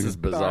 by Oh, the way. this is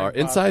bizarre. Sorry,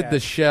 Inside Bobcat. the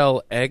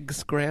shell egg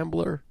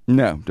scrambler.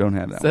 No, don't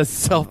have that. Says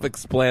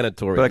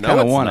self-explanatory. But I no,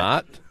 kinda it's want it.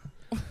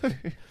 not.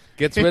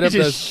 Gets You rid of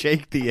just the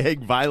shake the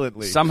egg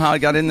violently. Somehow I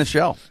got in the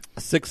shell.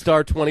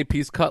 6-star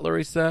 20-piece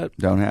cutlery set.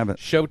 Don't have it.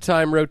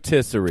 Showtime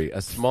rotisserie.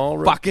 A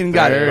small Fucking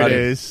got there it, buddy. it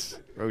is.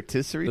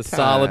 Rotisserie The time.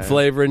 solid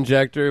flavor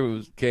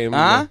injector came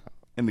Huh?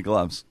 In the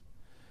gloves.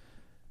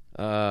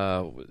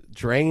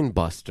 drain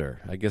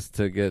buster. I guess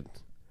to get.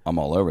 I'm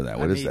all over that.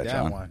 What I is need that, that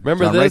John? one.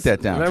 Remember John, this? Write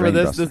that down. Remember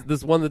Drain this? buster.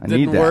 This one that I need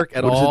didn't that. work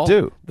at What does it all.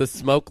 do? The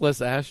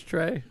smokeless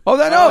ashtray. Oh,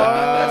 that no.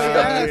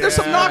 yeah, There's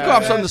some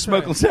knockoffs on the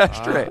smokeless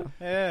ashtray.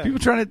 Yeah. People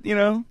trying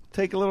to,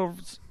 take a little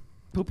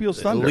Popeil's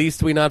At thunder.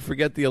 least we not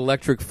forget the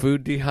electric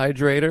food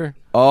dehydrator.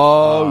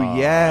 Oh,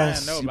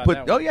 yes. I know You about put.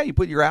 that one. Oh, yeah. You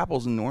put your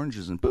apples and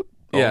oranges and boop.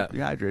 Yeah.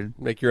 Dehydrated.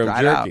 Make your own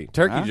Dried jerky. out.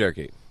 Turkey Huh?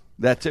 jerky.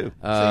 That too.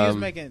 So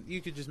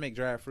you could just make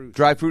dry fruit.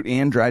 Dry fruit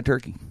and dried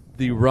turkey.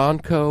 The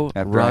Ronco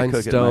After I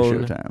cook it at my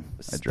rhinestone showtime,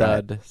 I dry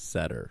it. stud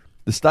setter.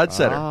 The stud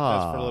setter.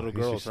 That's for little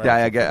girls,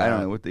 right? Yeah, I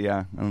don't know what the.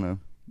 Yeah, I don't know.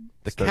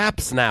 The cap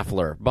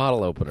snaffler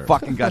bottle opener.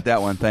 Fucking got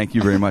that one. Thank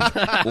you very much.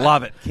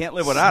 Love it. Can't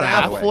live without it.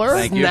 by the way. Snaffler?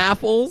 Thank you.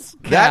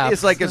 Snaffles? That Caps.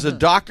 is like as a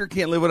doctor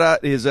can't live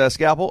without his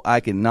scalpel.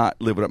 I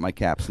cannot live without my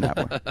cap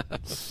snaffler.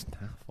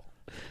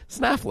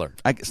 Snaffler.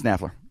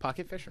 Snaffler.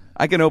 Pocket fisherman.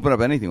 I can open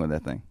up anything with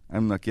that thing.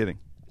 I'm not kidding.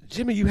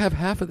 Jimmy, you have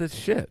half of this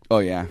shit. Oh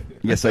yeah.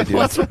 Yes, I do.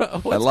 What's wrong?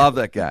 I love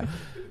that guy.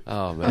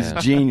 Oh, He's a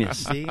man. genius.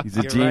 See, He's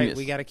a you're genius. right.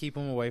 We got to keep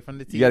him away from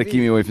the TV. You got to keep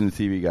me away from the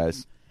TV,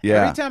 guys.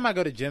 Yeah. Every time I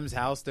go to Jim's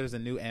house, there's a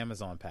new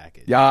Amazon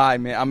package. Yeah,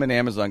 I'm an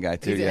Amazon guy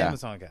too. He's an yeah,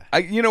 Amazon guy.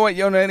 You know what?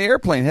 On an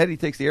airplane head, he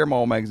takes the Air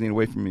Mall magazine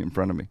away from me in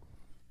front of me.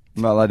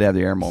 I'm not allowed to have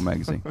the Air Mall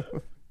magazine.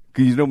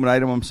 Because you know what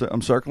item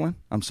I'm circling?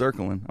 I'm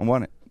circling. I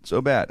want it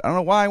so bad. I don't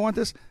know why I want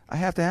this. I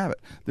have to have it.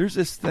 There's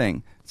this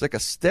thing. It's like a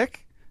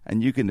stick,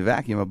 and you can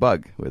vacuum a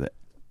bug with it.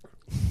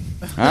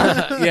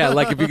 Huh? Yeah,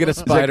 like if you get a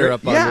spider great?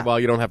 up on Yeah. your wall,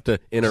 you don't have to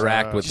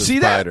interact with the See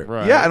spider. that?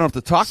 Right. Yeah, I don't have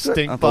to talk to it. I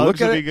Stink don't have to look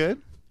bugs at would it. be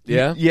good.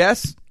 Yeah?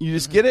 Yes, you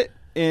just get it,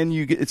 and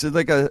you get. It's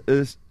like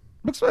looks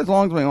as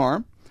long as my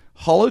arm,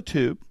 hollow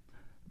tube,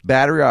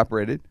 battery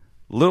operated,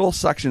 little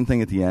suction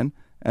thing at the end.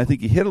 And I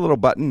think you hit a little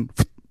button,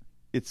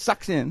 it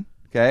sucks in.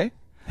 Okay,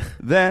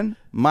 then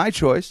my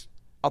choice.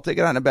 I'll take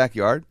it out in the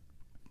backyard,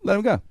 let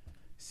him go.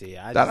 See,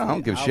 I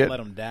don't give a I'll shit. let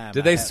him die.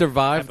 Did they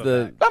survive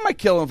the... I might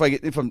kill him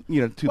if I'm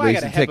too Well, I lazy got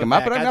to a take him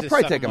out, HEPA but vac. I I'll just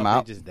probably suck take him him up,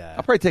 out. they just die.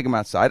 I'll probably take him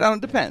outside. I don't.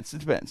 It depends.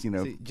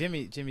 See,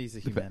 Jimmy's a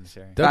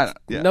humanitarian. Don't-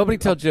 Nobody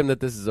tell Jim that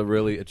this is a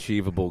really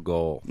achievable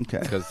goal. Okay.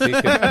 Because he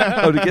could,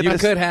 Oh, to get you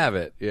this, could have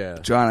it, yeah.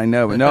 John. I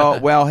know, but no.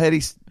 Well,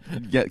 Hetty's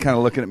kind of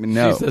looking at me.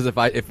 No, She says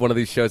if one of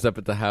these shows up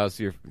at the house,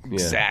 you're... Yeah.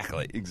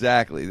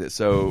 Exactly.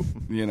 So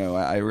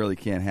I really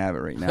can't have it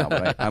right now,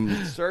 but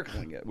I'm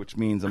circling it, which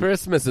means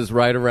Christmas is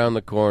right around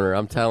the corner.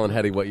 I'm telling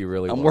Hetty what you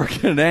really I'm want.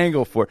 working an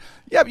angle for it.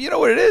 Yeah, but you know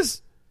what it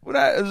is?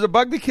 There's a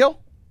bug to kill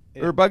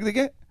or a bug to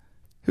get.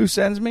 Who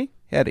sends me?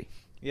 Hetty.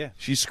 Yeah.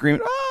 She's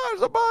screaming, "Oh,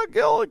 there's a bug!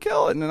 Kill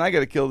it!" And then I got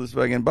to kill this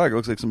fucking bug. It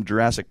looks like some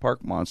Jurassic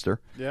Park monster.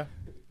 Yeah.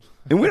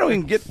 And we don't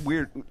even get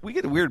weird. We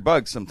get weird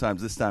bugs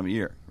sometimes this time of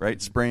year,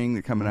 right? Spring,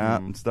 they're coming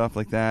out and stuff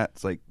like that.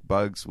 It's like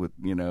bugs with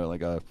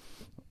like a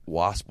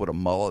wasp with a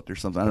mullet or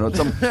something. I don't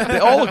know. They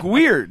all look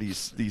weird.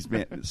 These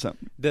men.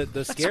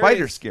 The scary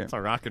Spiders scare It's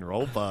a rock and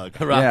roll bug.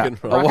 Rock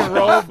and roll. rock and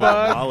roll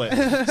bug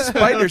Mullet.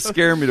 Spiders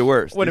scare me the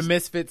worst. with a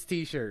Misfits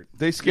T-shirt.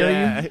 They scare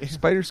Yeah. you?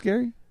 Spiders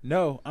scare you?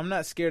 No, I'm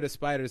not scared of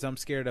spiders. I'm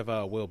scared of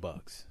will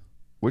bugs.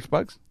 Which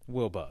bugs?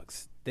 Will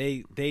bugs.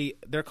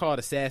 They're called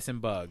assassin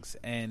bugs,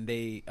 and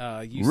they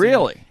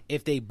Really?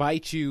 if they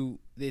bite you,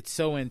 it's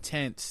so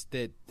intense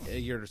that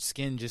your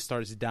skin just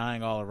starts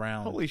dying all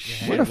around. Holy your shit.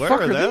 hand. Where the Where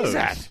fuck are are those? these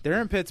at? They're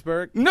in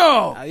Pittsburgh.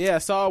 No. Yeah, I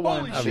saw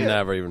one. Holy I've shit.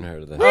 never even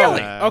heard of that.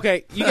 Really?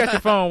 Okay, you got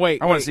your phone.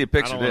 Wait, I want to see a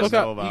picture I of don't this. Look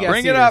up. know about You gotta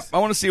Bring see it up. this. I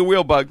want to see a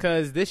wheel bug.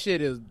 because this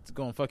shit is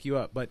gonna fuck you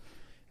up. But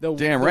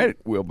Damn right,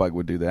 wheel bug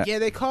would do that. Yeah,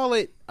 they call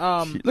it.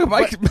 Look,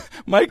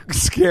 Mike's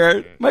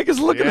scared. Mike is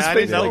looking Yeah, at I his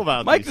face. didn't know like,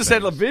 about Mike these just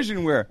had a things.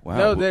 vision where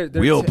No, they're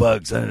wheel te-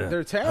 bugs. I don't know. they're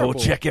I will terrible.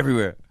 check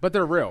everywhere. But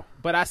they're real.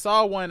 But I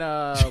saw one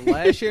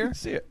last year.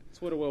 See it.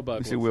 That's what a will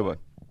bug. See a looks wheel like.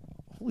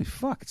 bug. Holy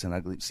fuck! It's an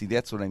ugly. See,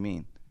 that's what I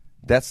mean.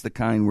 That's the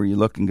kind where you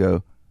look and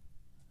go,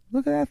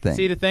 look at that thing.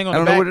 See the thing on I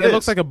the don't know back? what It is.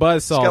 looks like a buzzsaw.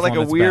 It's got like on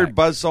a its weird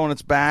back. buzzsaw on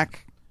its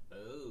back.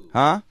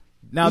 Huh?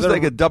 Now It's they're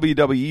like a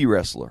WWE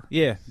wrestler.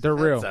 yeah, they're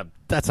real.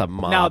 That's a Now,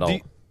 model.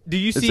 do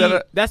you Is see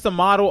that that's the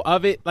model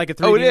of it, like a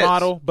 3D Oh, it is.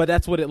 model, but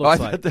that's what it Oh, I looks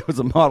thought like. that was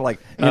a model. Like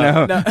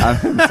I'm Like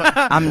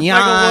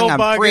a wheel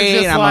bug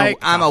is just like-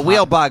 I'm a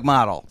wheel bug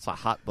model. It's a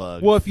hot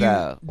bug. Well, if you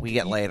So we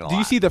get laid a lot. do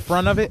you see the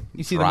front of it?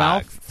 You see the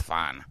mouth? It's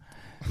fun.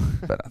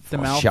 But The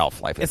mouth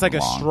shelf life. It's isn't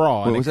like a long. straw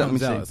What and it was that? Let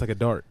comes me out. see. It's like a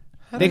dart.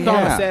 They call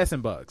them Yeah.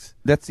 assassin bugs.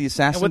 That's the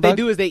assassin. And what bug? they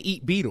do is they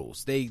eat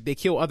beetles. They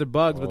kill other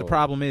bugs, but the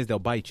problem is they'll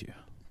bite you.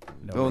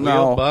 Oh, Real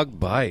no. bug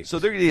bite. So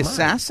they're the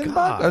assassin bug?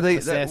 God. Are they?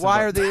 Assassin why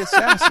bug. are they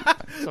assassin?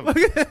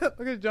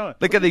 Look at John.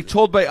 Like, are they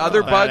told by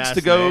other bugs badass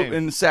to go name.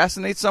 and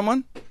assassinate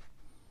someone?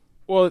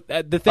 Well,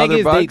 the thing Other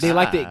is bugs?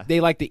 they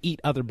like to eat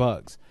other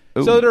bugs.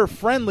 Ooh. So they're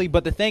friendly,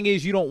 but the thing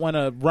is you don't want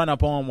to run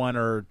up on one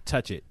or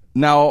touch it.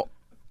 Now,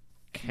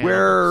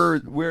 where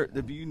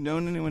have you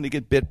known anyone to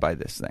get bit by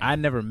this thing? I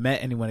never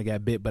met anyone that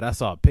got bit, but I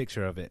saw a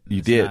picture of it. You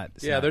It's did? not-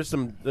 it's yeah,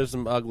 not- there's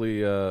some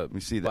ugly Let me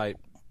see that. bite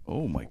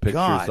Oh my pictures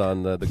god!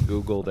 on the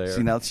Google there.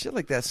 See, now shit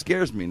like that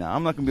scares me. Now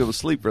I'm not gonna be able to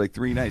sleep for like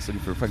 3 nights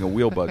looking for a fucking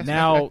wheel bug.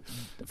 Now,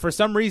 for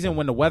some reason,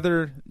 when the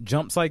weather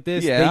jumps like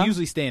this, Yeah. they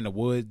usually stay in the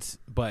woods.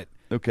 But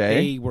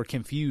Okay. they were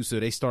confused, so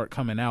they start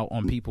coming out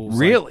on people's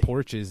Really? like,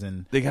 porches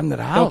and They come to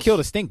the they'll house. kill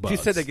the stink bugs. You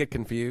said they get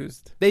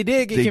confused. They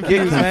did get They get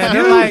confused, man.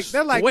 confused.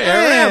 They're like, Where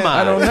 "Man, am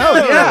I?" I don't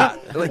know. Yeah.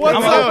 Like, What's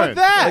I'm up on- with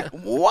that?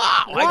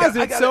 Wow! Why is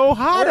it so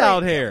hot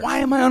out here? Why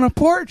am I on a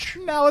porch?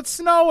 Now it's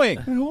snowing.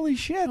 Holy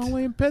shit!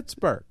 Only in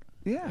Pittsburgh.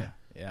 Yeah.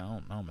 Yeah,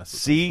 I don't mess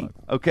with See? those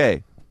bugs.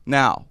 Okay.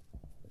 Now,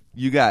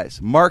 you guys,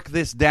 mark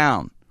this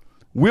down.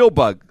 Wheel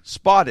bug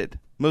spotted.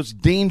 Most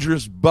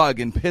dangerous bug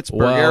in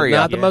Pittsburgh Well, area.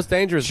 not the most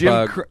dangerous Jim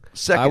bug.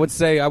 second. I would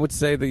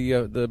say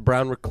the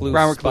brown recluse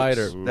Brown recluse.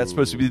 spider. That's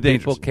supposed to be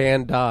dangerous. People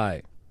can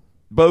die.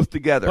 Both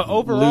together. But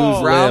overall,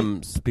 Lose Brown-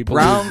 limbs. People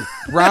brown, lose,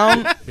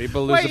 brown.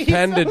 people lose Wait, he's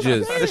not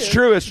appendages. It's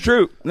true. It's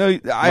true. No,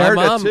 I heard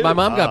that too. My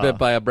mom got bit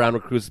by a brown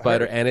recluse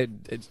spider,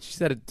 and she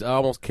said it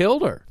almost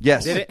killed her.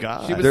 Yes. Did it?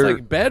 God. She was They're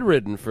like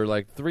bedridden for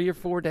like 3 or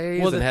 4 days,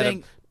 Well, and the had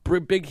thing- a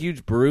big,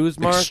 huge bruise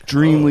mark.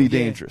 Extremely Yeah.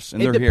 dangerous,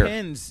 and it they're here.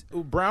 depends.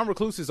 Brown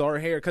recluses are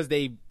here because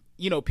they,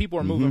 people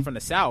are moving from the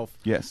south.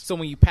 Yes. So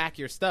when you pack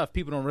your stuff,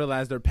 people don't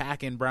realize they're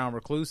packing brown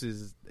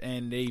recluses,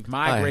 and they've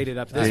migrated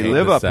up this They way.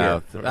 live the up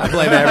South. here. I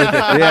blame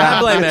everything. Yeah. I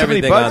blame Too many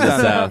everything on bugs the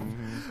down there.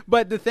 South.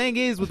 But the thing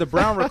is, with the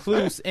brown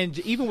recluse, and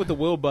even with the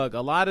will bug,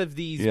 a lot of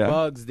these Yeah.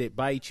 bugs that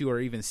bite you or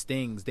even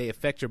stings, they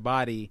affect your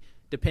body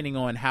depending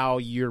on how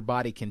your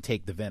body can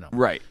take the venom.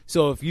 Right.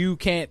 So if you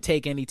can't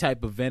take any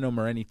type of venom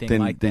or anything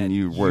Then- like then that,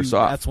 you're worse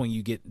off. That's when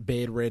you get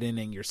bedridden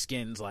and your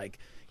skin's like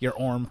your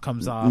arm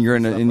comes off. And you're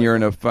in and a, stuff and like you're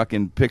that. in a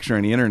fucking picture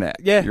on the internet.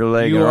 Yeah, your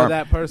leg, you and are arm.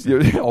 that person.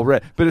 You're all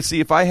red. But see,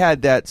 if I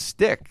had that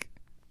stick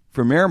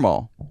from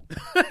Airmall,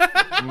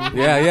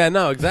 Yeah,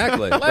 no,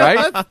 exactly.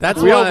 right?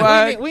 That's Wheel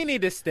why. bug, we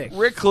need to stick.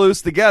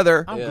 recluse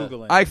together. I'm Yeah.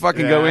 Googling. I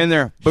fucking go in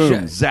there,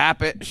 boom,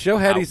 zap it. Show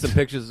Hetty some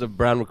pictures of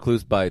brown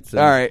recluse bites. And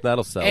All right.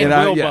 that'll sell. And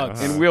I- wheel yeah,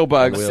 bugs. and wheel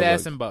bugs. Wheel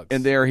Assassin bugs.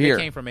 And they're here.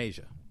 They came from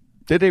Asia.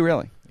 Did they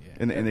really? Yeah.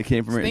 And they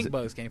came from Stink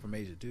bugs came from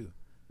Asia too.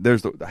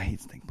 There's the I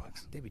hate stink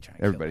bugs. They be trying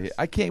to Everybody,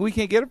 kill us. we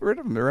can't get rid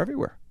of them. They're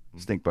everywhere.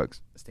 Stink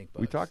bugs. Stink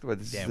bugs. We talked about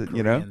this. Damn,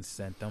 You know, Koreans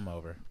sent them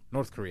over.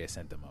 North Korea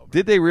sent them over.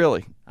 did they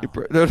really?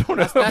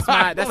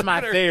 That's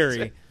my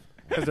theory.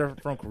 Because they're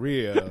from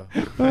Korea.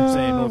 I'm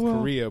saying North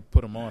Korea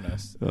put them on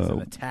us. It's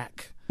an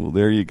attack. Well,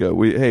 there you go.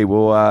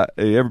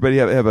 Everybody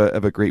have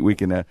a great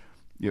weekend.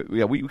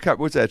 We cut.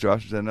 What's that,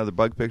 Josh? Is that another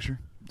bug picture?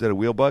 Is that a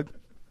wheel bug?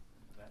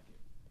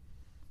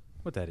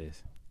 What that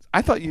is?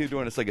 I thought you were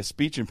doing this like a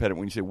speech impediment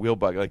when you said wheel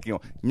bug. Like,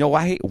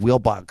 I hate wheel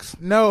bugs.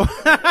 No.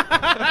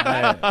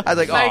 I was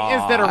like, Like,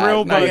 instead of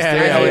real bugs, nice, Terry,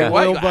 Terry. I hate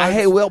wheel I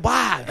hate wheel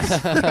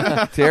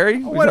bugs.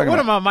 Terry? What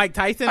am I, Mike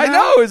Tyson? I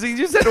now? know.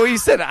 You said what you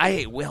said. I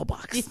hate wheel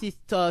bugs. This is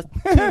Toon.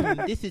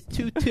 This is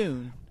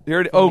Toon.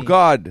 There it, oh,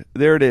 God.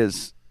 There it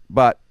is.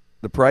 But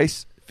the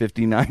price,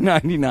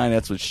 $59.99.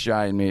 That's what's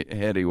shying me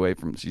head away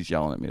from. She's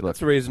yelling at me. Look.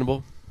 That's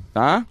reasonable.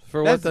 Huh?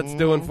 For what that's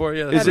doing for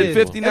you? Is That it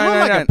It looked like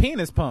 $59.99? a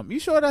penis pump. You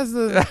sure that's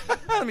the?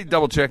 Let me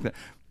double check that.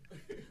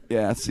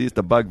 Yeah, see, it's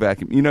the bug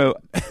vacuum. You know,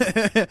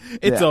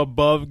 It's Yeah. a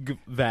bug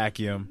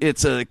vacuum.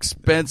 it's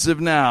expensive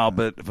now,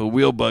 but if a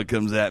wheel bug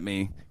comes at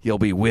me, he'll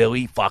be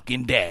Willie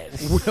fucking dead.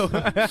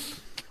 That's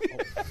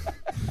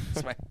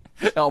my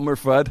Elmer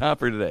Fudd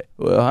Hopper today.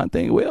 Well,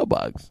 hunting wheel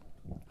bugs.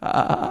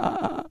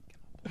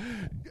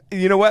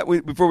 You know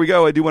what? Before we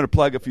go, I do want to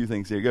plug a few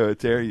things here. Go ahead,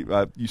 Terry.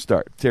 You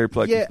start. Terry,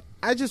 plug. Yeah,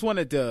 I just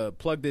wanted to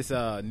plug this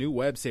new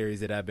web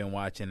series that I've been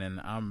watching, and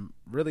I'm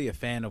really a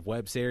fan of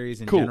web series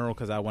in Cool. general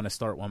because I want to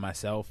start one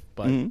myself,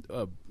 but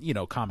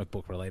comic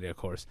book related, of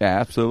course. Yeah,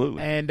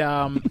 absolutely.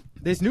 And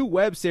this new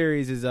web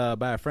series is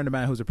by a friend of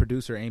mine who's a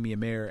producer, Amy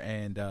Amir,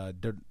 and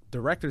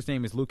director's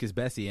name is Lucas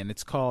Bessie, and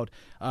it's called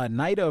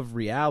Night of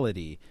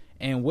Reality.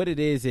 And what it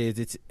is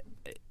it's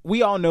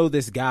we all know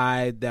this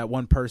guy, that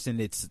one person.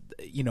 It's,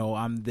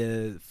 I'm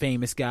the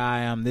famous guy.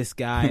 I'm this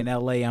guy in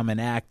L.A. I'm an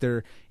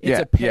actor. It's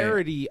a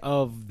parody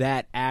of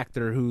that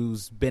actor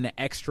who's been an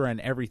extra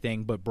in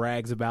everything, but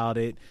brags about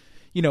it.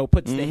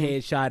 Puts the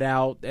headshot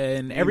out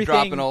and everything.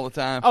 Dropping all the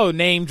time. Oh,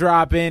 name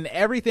dropping.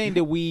 Everything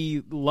that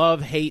we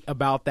love, hate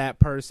about that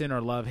person, or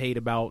love, hate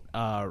about,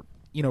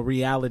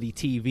 reality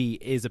TV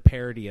is a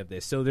parody of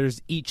this. So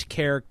there's each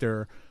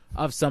character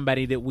of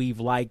somebody that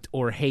we've liked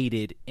or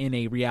hated in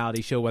a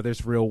reality show, whether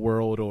it's Real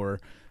World or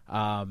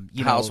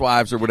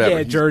Housewives or whatever.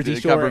 Yeah, Jersey They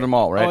Shore. covered them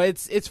all, right? Oh,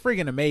 it's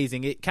freaking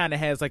amazing. It kind of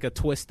has like a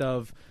twist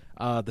of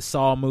the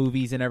Saw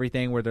movies and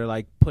everything, where they're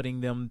like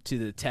putting them to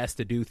the test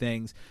to do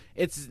things.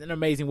 It's an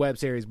amazing web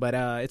series, but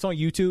it's on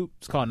YouTube.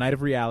 It's called Night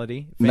of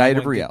Reality. Night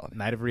of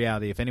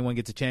Reality. If anyone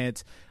gets a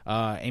chance,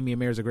 Amy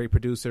Amir is a great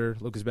producer.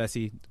 Lucas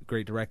Bessie,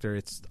 great director.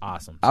 It's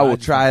awesome. I will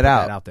just try wanna it put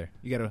out. that out there.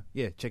 You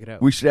gotta, check it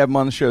out. We should have him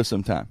on the show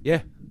sometime.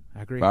 Yeah,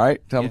 I agree. All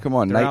right, tell him, come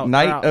on. They're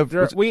Night out. of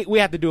They're- we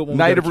have to do it when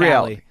Night we go of to Cali.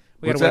 Reality.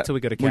 We got What's to wait that? till we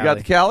go to Cali. We got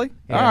the Cali?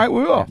 Yeah. All right, we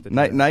We will. have to do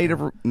that.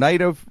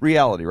 Night of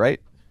Reality, right?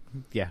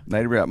 Yeah.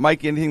 Night of Reality.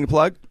 Mike, anything to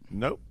plug?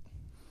 Nope.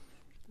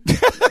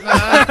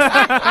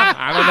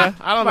 I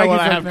don't know what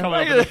I have coming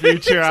up in the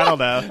future. I don't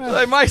know.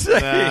 Like Mike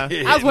said.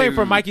 I was waiting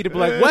for Mikey to be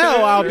like,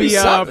 well, I'll be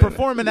Something.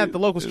 performing at the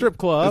local strip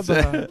club.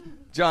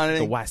 John, The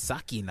anything?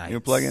 Waisaki Nights. You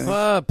plug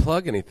anything?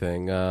 Plug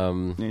anything.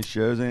 Any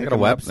shows? I Anything got a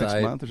coming up website.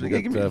 next month? Or something?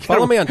 Got, Give me-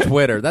 follow me on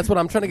Twitter. That's what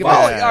I'm trying to get.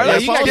 Follow- my- all right,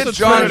 let's follow get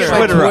us on John's Twitter.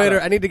 Twitter up.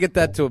 Twitter. I need to get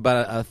that to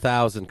about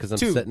 1,000 because I'm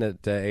sitting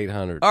at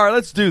 800. All right,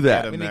 let's do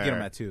that. We need to get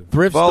him at 2.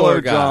 Thrift Follow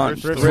store guy. John,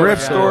 Thrift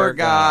Thrift store Store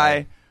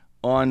Guy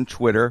on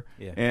Twitter.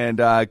 Yeah.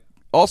 And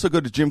also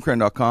go to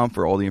jimcran.com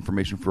for all the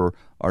information for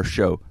our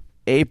show.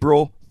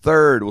 April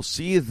 3rd. We'll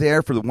see you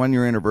there for the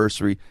 1-year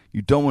anniversary.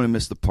 You don't want to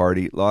miss the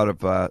party. A lot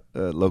of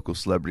local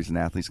celebrities and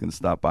athletes going to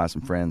stop by,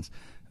 some friends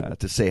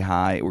to say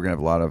hi. We're going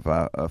to have a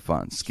lot of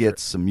fun.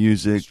 Skits, some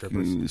music,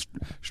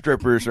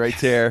 strippers right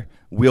there,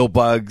 wheel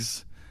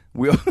bugs.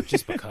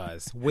 Just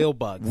because. Wheel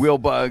bugs. Wheel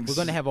bugs. We're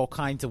going to have all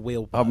kinds of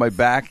wheel bugs. on my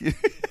back.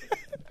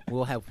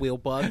 We'll have wheel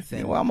bugs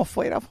and Well, I'm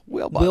afraid of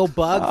wheel bugs. wheel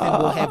bugs,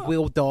 and we'll have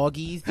wheel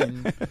doggies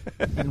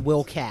and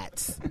wheel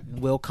cats and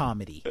wheel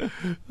comedy.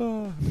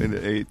 And,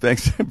 hey,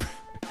 thanks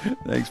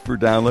for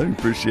downloading.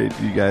 Appreciate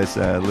you guys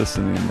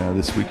listening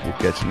this week. We'll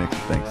catch you next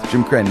week. Thanks.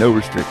 Jim Cran, No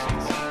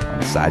Restrictions on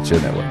the Sideshow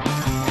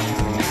Network.